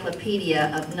encyclopedia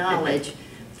of knowledge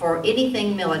for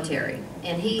anything military,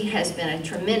 and he has been a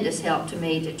tremendous help to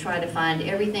me to try to find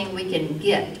everything we can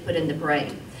get to put in the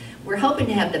parade. We're hoping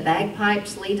to have the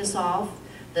bagpipes lead us off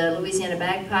the Louisiana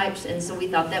bagpipes, and so we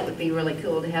thought that would be really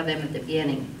cool to have them at the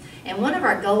beginning. And one of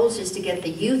our goals is to get the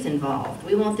youth involved.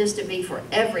 We want this to be for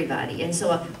everybody, and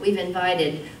so we've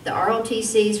invited the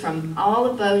ROTCs from all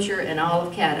of Bossier and all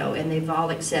of Caddo, and they've all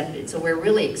accepted, so we're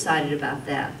really excited about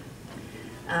that.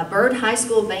 Byrd High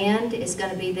School Band is going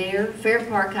to be there, Fair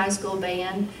Park High School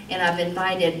Band, and I've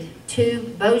invited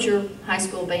 2 Bossier High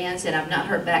School bands, and I've not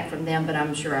heard back from them, but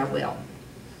I'm sure I will.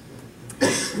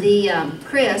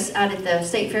 Chris out at the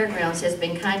State Fairgrounds has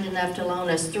been kind enough to loan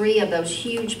us 3 of those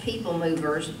huge people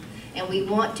movers, and we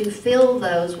want to fill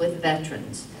those with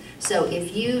veterans. So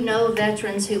if you know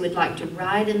veterans who would like to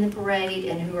ride in the parade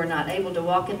and who are not able to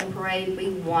walk in the parade, we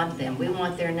want them. We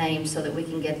want their names so that we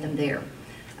can get them there.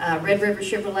 Red River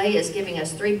Chevrolet is giving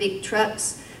us 3 big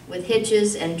trucks with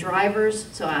hitches and drivers,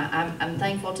 so I'm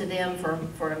thankful to them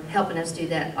for helping us do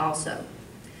that also.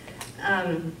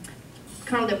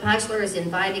 Colonel DePeisler is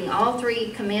inviting all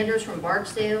 3 commanders from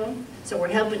Barksdale, so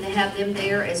we're hoping to have them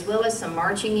there, as well as some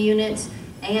marching units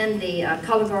and the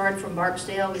color guard from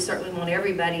Barksdale. We certainly want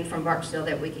everybody from Barksdale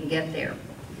that we can get there.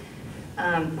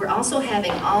 We're also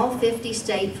having all 50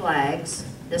 state flags,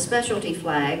 the specialty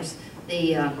flags,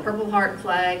 the Purple Heart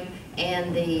flag,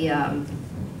 and the,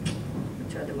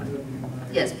 which other one?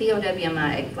 Yes,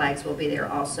 POWMI flags will be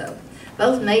there also.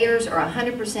 Both mayors are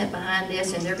 100% behind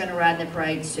this, and they're going to ride in the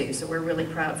parades too, so we're really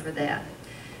proud for that.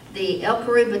 The El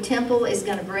Caruba Temple is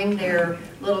going to bring their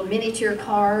little miniature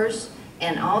cars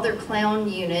and all their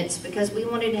clown units, because we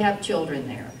wanted to have children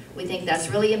there. We think that's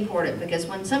really important, because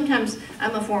sometimes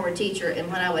I'm a former teacher,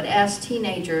 and when I would ask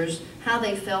teenagers how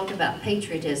they felt about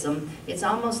patriotism, it's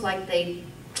almost like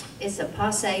it's a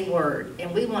passé word,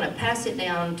 and we want to pass it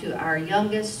down to our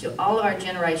youngest, to all of our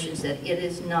generations, that it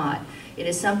is not. It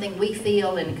is something we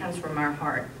feel, and it comes from our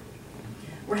heart.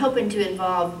 We're hoping to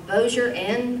involve Bossier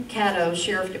and Caddo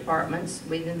Sheriff Departments.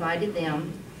 We've invited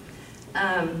them.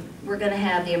 We're going to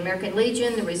have the American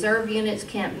Legion, the Reserve Units,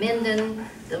 Camp Minden,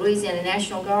 the Louisiana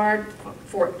National Guard,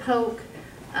 Fort Polk.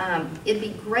 It'd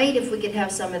be great if we could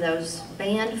have some of those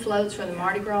band floats from the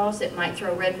Mardi Gras that might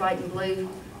throw red, white, and blue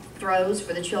throws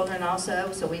for the children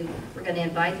also, so we're going to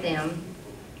invite them.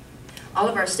 All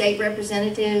of our state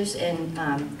representatives and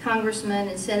congressmen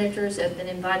and senators have been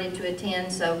invited to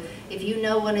attend, so if you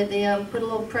know one of them, put a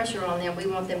little pressure on them. We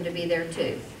want them to be there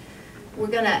too. We're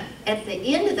going to, at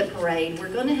the end of the parade, we're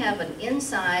going to have an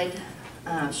inside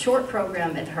short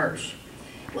program at Hirsch.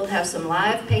 We'll have some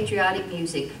live patriotic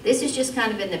music. This is just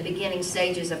kind of in the beginning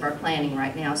stages of our planning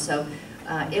right now, so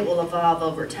it will evolve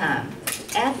over time.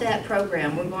 At that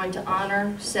program, we're going to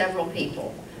honor several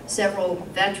people, several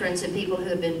veterans and people who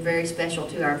have been very special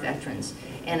to our veterans,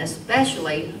 and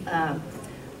especially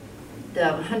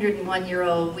the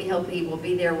 101-year-old. We hope he will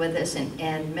be there with us,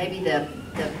 and maybe the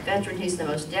veteran who's the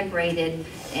most decorated,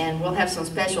 and we'll have some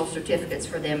special certificates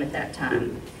for them at that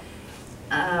time.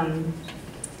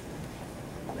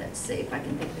 Let's see if I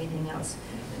can think of anything else.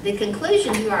 The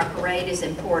conclusion to our parade is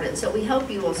important, so we hope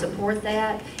you will support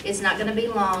that. It's not going to be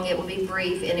long, it will be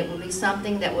brief, and it will be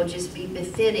something that will just be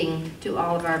befitting to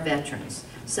all of our veterans.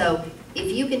 So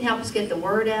if you can help us get the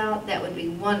word out, that would be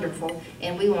wonderful,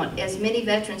 and we want as many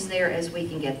veterans there as we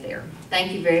can get there.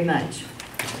 Thank you very much.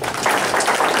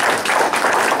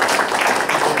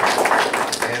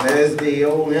 And as the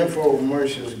old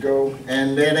infomercials go,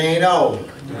 and that ain't all.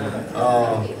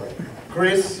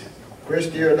 Chris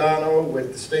Giordano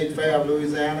with the State Fair of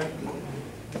Louisiana.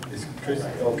 Is Chris,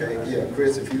 okay, yeah,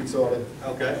 Chris, if you sort of.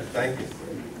 Okay, thank you.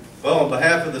 Well, on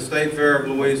behalf of the State Fair of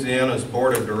Louisiana's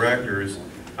Board of Directors,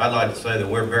 I'd like to say that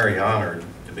we're very honored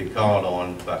to be called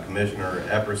on by Commissioner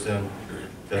Epperson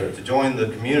to join the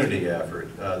community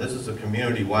effort. This is a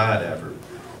community-wide effort.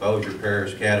 Bossier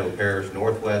Parish, Caddo Parish,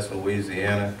 Northwest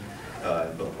Louisiana.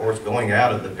 But of course, going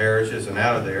out of the parishes and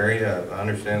out of the area, I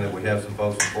understand that we have some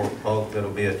folks from Fort Polk that will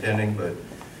be attending, but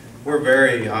we're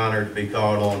very honored to be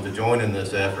called on to join in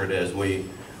this effort as we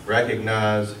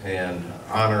recognize and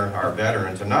honor our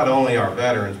veterans, and not only our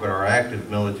veterans, but our active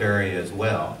military as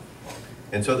well.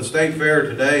 And so the State Fair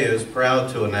today is proud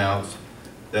to announce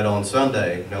that on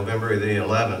Sunday, November the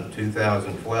 11th,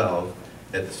 2012,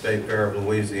 at the State Fair of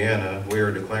Louisiana, we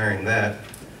are declaring that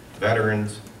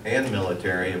Veterans and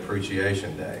Military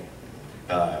Appreciation Day.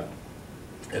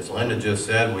 As Linda just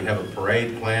said, we have a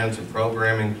parade planned, some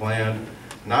programming planned,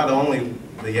 not only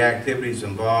the activities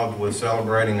involved with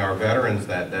celebrating our veterans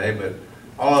that day, but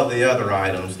all of the other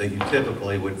items that you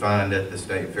typically would find at the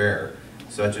State Fair,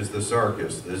 such as the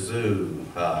circus, the zoo,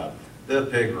 the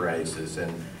pig races,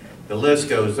 and the list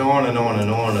goes on and on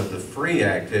and on of the free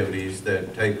activities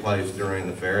that take place during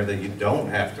the fair that you don't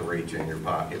have to reach in your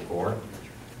pocket for.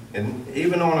 And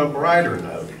even on a brighter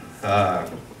note,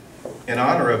 in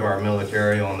honor of our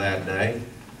military on that day,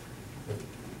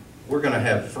 we're going to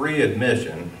have free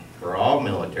admission for all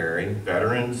military,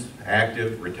 veterans,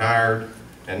 active, retired,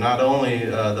 and not only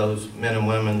those men and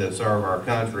women that serve our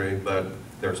country, but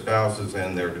their spouses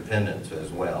and their dependents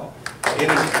as well.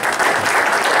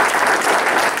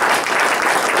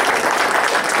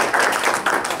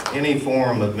 Any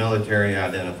form of military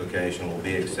identification will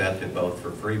be accepted both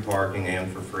for free parking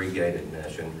and for free gate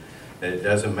admission. It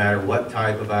doesn't matter what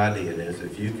type of ID it is.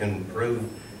 If you can prove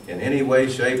in any way,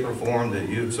 shape, or form that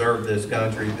you've served this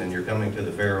country, then you're coming to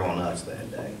the fair on us that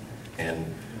day.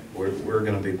 And we're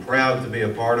going to be proud to be a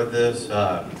part of this.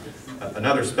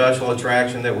 Another special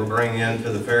attraction that we're bringing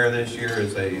into the fair this year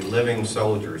is a living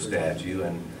soldier statue.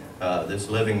 And this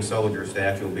living soldier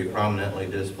statue will be prominently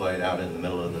displayed out in the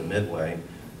middle of the midway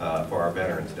for our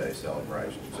Veterans Day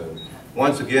celebration. So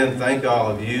once again, thank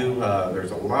all of you.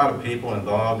 There's a lot of people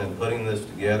involved in putting this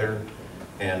together,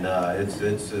 and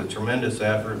it's a tremendous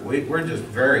effort. We're just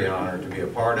very honored to be a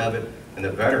part of it, and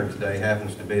the Veterans Day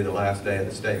happens to be the last day of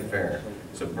the State Fair.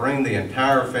 So bring the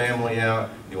entire family out.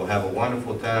 You'll have a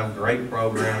wonderful time, great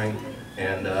programming,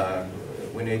 and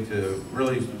we need to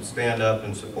really stand up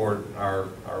and support our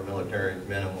military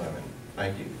men and women.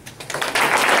 Thank you.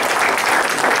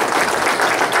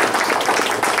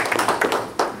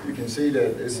 You can see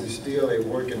that this is still a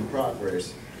work in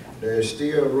progress. There's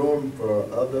still room for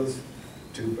others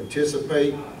to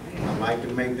participate. I'd like to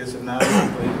make this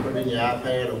announcement for you to put in your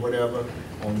iPad or whatever.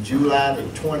 On July the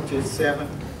 27th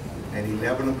at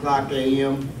 11 o'clock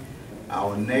a.m.,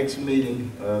 our next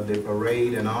meeting of the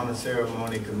Parade and Honor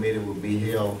Ceremony Committee will be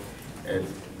held at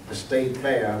the State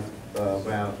Fair.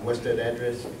 What's that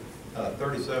address?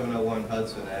 3701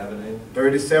 Hudson Avenue.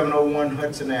 3701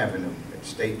 Hudson Avenue.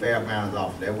 State Fairbounds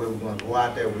office. That way we're going to go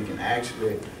out there, we can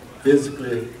actually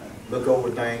physically look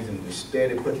over things, and we're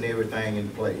steady putting everything in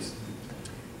place.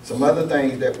 Some other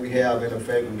things that we have in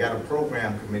effect, we got a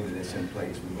program committee that's in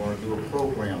place. We're going to do a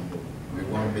program book. We're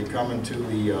going to be coming to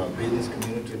the business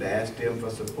community to ask them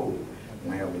for support.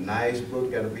 We have a nice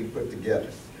book that will be put together.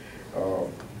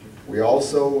 We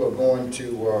also are going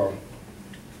to,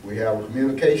 we have a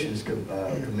communications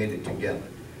committee together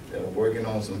that are working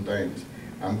on some things.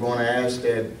 I'm going to ask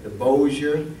that the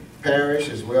Bossier Parish,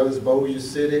 as well as Bossier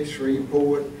City,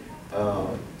 Shreveport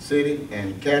City,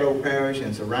 and Caddo Parish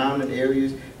and surrounding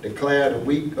areas declare the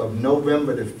week of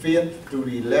November the 5th through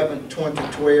the 11th,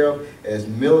 2012 as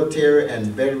Military and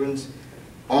Veterans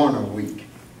Honor Week.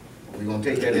 We're going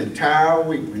to take that entire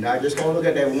week. We're not just going to look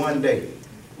at that one day.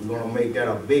 We're going to make that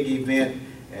a big event,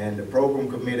 and the program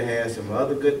committee has some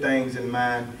other good things in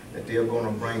mind that they're going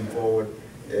to bring forward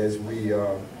as we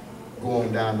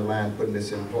going down the line putting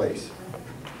this in place.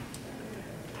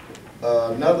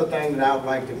 Another thing that I would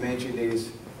like to mention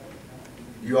is,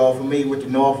 you all familiar with the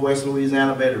Northwest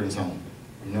Louisiana Veterans Home?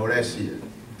 You know that's here.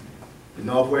 The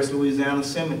Northwest Louisiana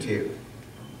Cemetery.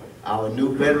 Our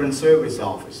new Veteran Service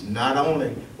Office, not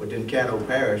only within Caddo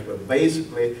Parish, but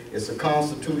basically it's a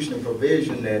constitutional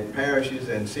provision that parishes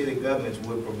and city governments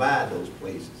will provide those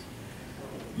places.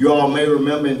 You all may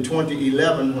remember in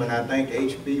 2011 when I think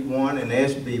HB1 and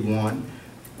SB1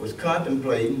 was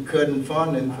contemplating cutting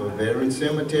funding for veteran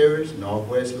cemeteries,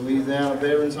 Northwest Louisiana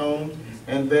Veterans Homes,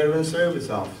 and Veteran Service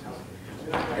Offices.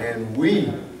 And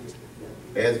we,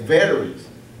 as veterans,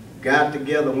 got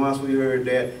together once we heard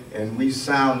that, and we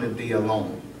sounded the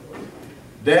alarm.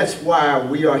 That's why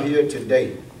we are here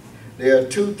today. There are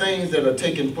two things that are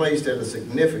taking place that are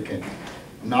significant,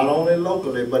 not only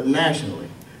locally, but nationally.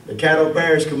 The Caddo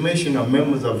Parish Commission are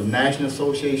members of the National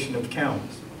Association of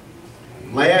Counties.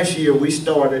 Last year, we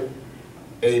started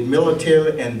a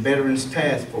military and veterans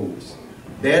task force.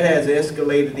 That has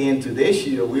escalated into this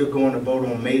year. We're going to vote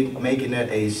on making that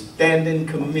a standing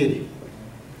committee.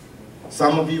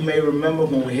 Some of you may remember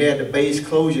when we had the base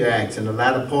closure acts in the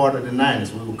latter part of the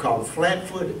 90s. We were called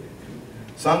flat-footed.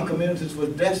 Some communities were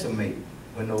decimated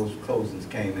when those closings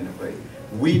came into play.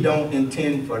 We don't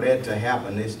intend for that to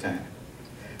happen this time.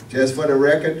 Just for the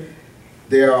record,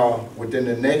 there are, within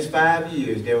the next 5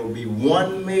 years, there will be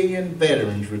 1 million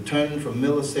veterans returning from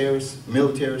military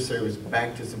service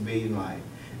back to civilian life.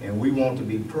 And we want to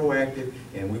be proactive,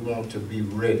 and we want to be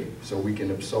ready so we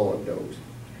can absorb those.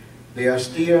 There are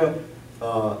still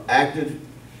active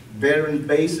veteran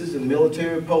bases and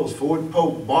military posts, Fort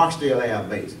Polk, Barksdale Air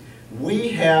Base. We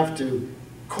have to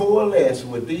coalesce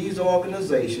with these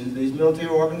organizations, these military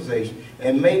organizations,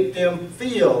 and make them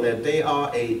feel that they are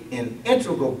an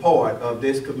integral part of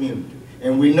this community.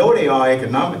 And we know they are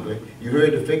economically. You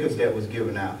heard the figures that was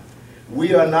given out.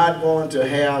 We are not going to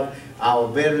have our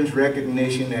veterans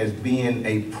recognition as being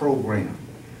a program.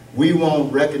 We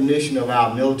want recognition of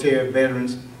our military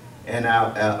veterans and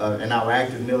our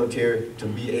active military to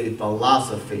be a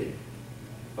philosophy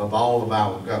of all of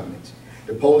our governments.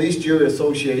 The Police Jury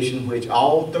Association, which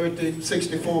all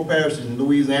 64 parishes in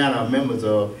Louisiana are members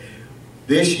of,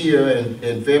 this year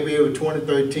in February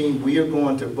 2013, we are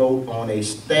going to vote on a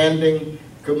standing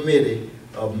committee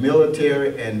of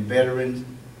military and veterans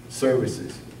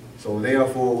services. So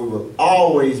therefore, we will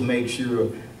always make sure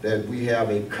that we have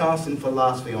a constant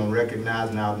philosophy on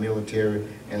recognizing our military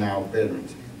and our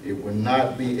veterans. It will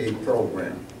not be a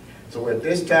program. So at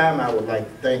this time, I would like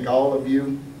to thank all of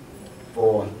you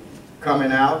for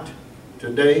coming out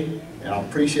today. And I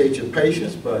appreciate your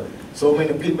patience, but so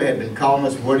many people have been calling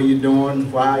us, what are you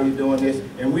doing? Why are you doing this?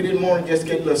 And we didn't want to just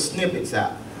get little snippets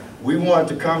out. We wanted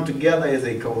to come together as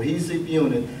a cohesive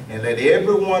unit and let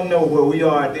everyone know where we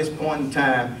are at this point in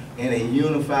time in a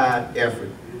unified effort.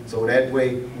 So that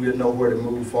way we'll know where to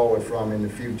move forward from in the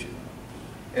future.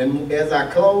 And as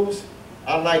I close,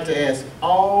 I'd like to ask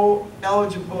all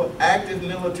eligible active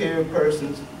military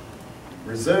persons,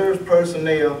 reserve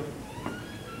personnel,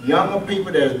 younger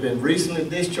people that have been recently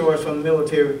discharged from the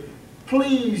military,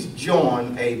 please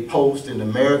join a post in the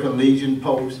American Legion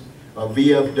post, a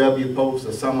VFW post,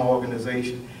 or some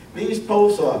organization. These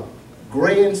posts are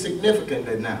graying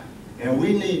significantly now, and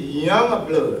we need younger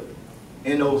blood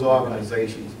in those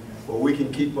organizations where we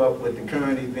can keep up with the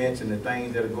current events and the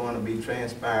things that are going to be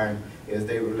transpiring as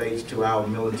they relate to our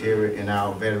military and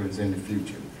our veterans in the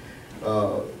future.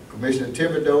 Commissioner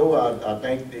Thibodeau, I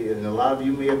think, and a lot of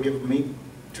you may have given me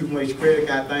too much credit,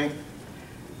 I think.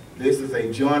 This is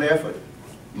a joint effort.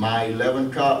 My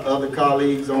 11 other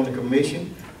colleagues on the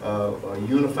commission are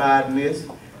unified in this.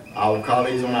 Our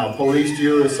colleagues on our Police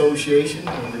Jury Association,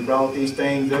 when we brought these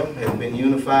things up, have been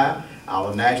unified.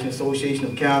 Our National Association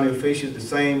of County Officials the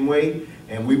same way.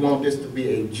 And we want this to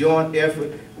be a joint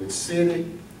effort with city,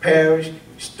 parish,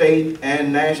 state,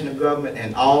 and national government,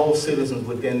 and all citizens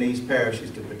within these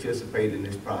parishes to participate in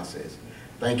this process.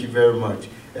 Thank you very much.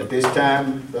 At this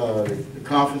time, the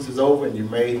conference is over, and you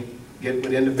may get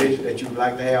with individuals that you would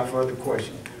like to have further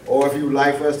questions. Or if you would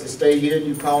like for us to stay here,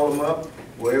 you call them up,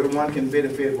 where everyone can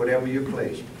benefit, whatever your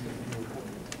pleasure.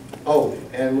 Oh,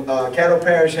 and Caddo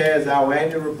Parish has our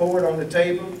annual report on the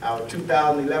table, our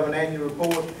 2011 annual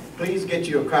report. Please get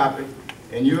you a copy,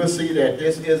 and you'll see that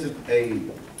this isn't a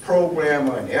program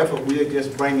or an effort we're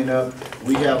just bringing up.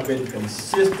 We have been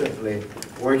consistently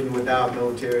working with our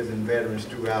militaries and veterans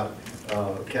throughout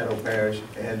Caddo Parish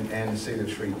and the city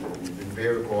of Shreveport. We've been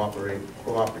very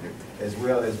cooperative, as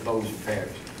well as Bossier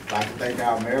Parish. I'd like to thank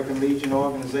our American Legion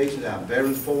organizations, our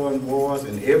Veterans Foreign Wars,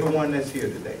 and everyone that's here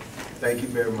today. Thank you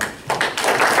very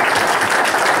much.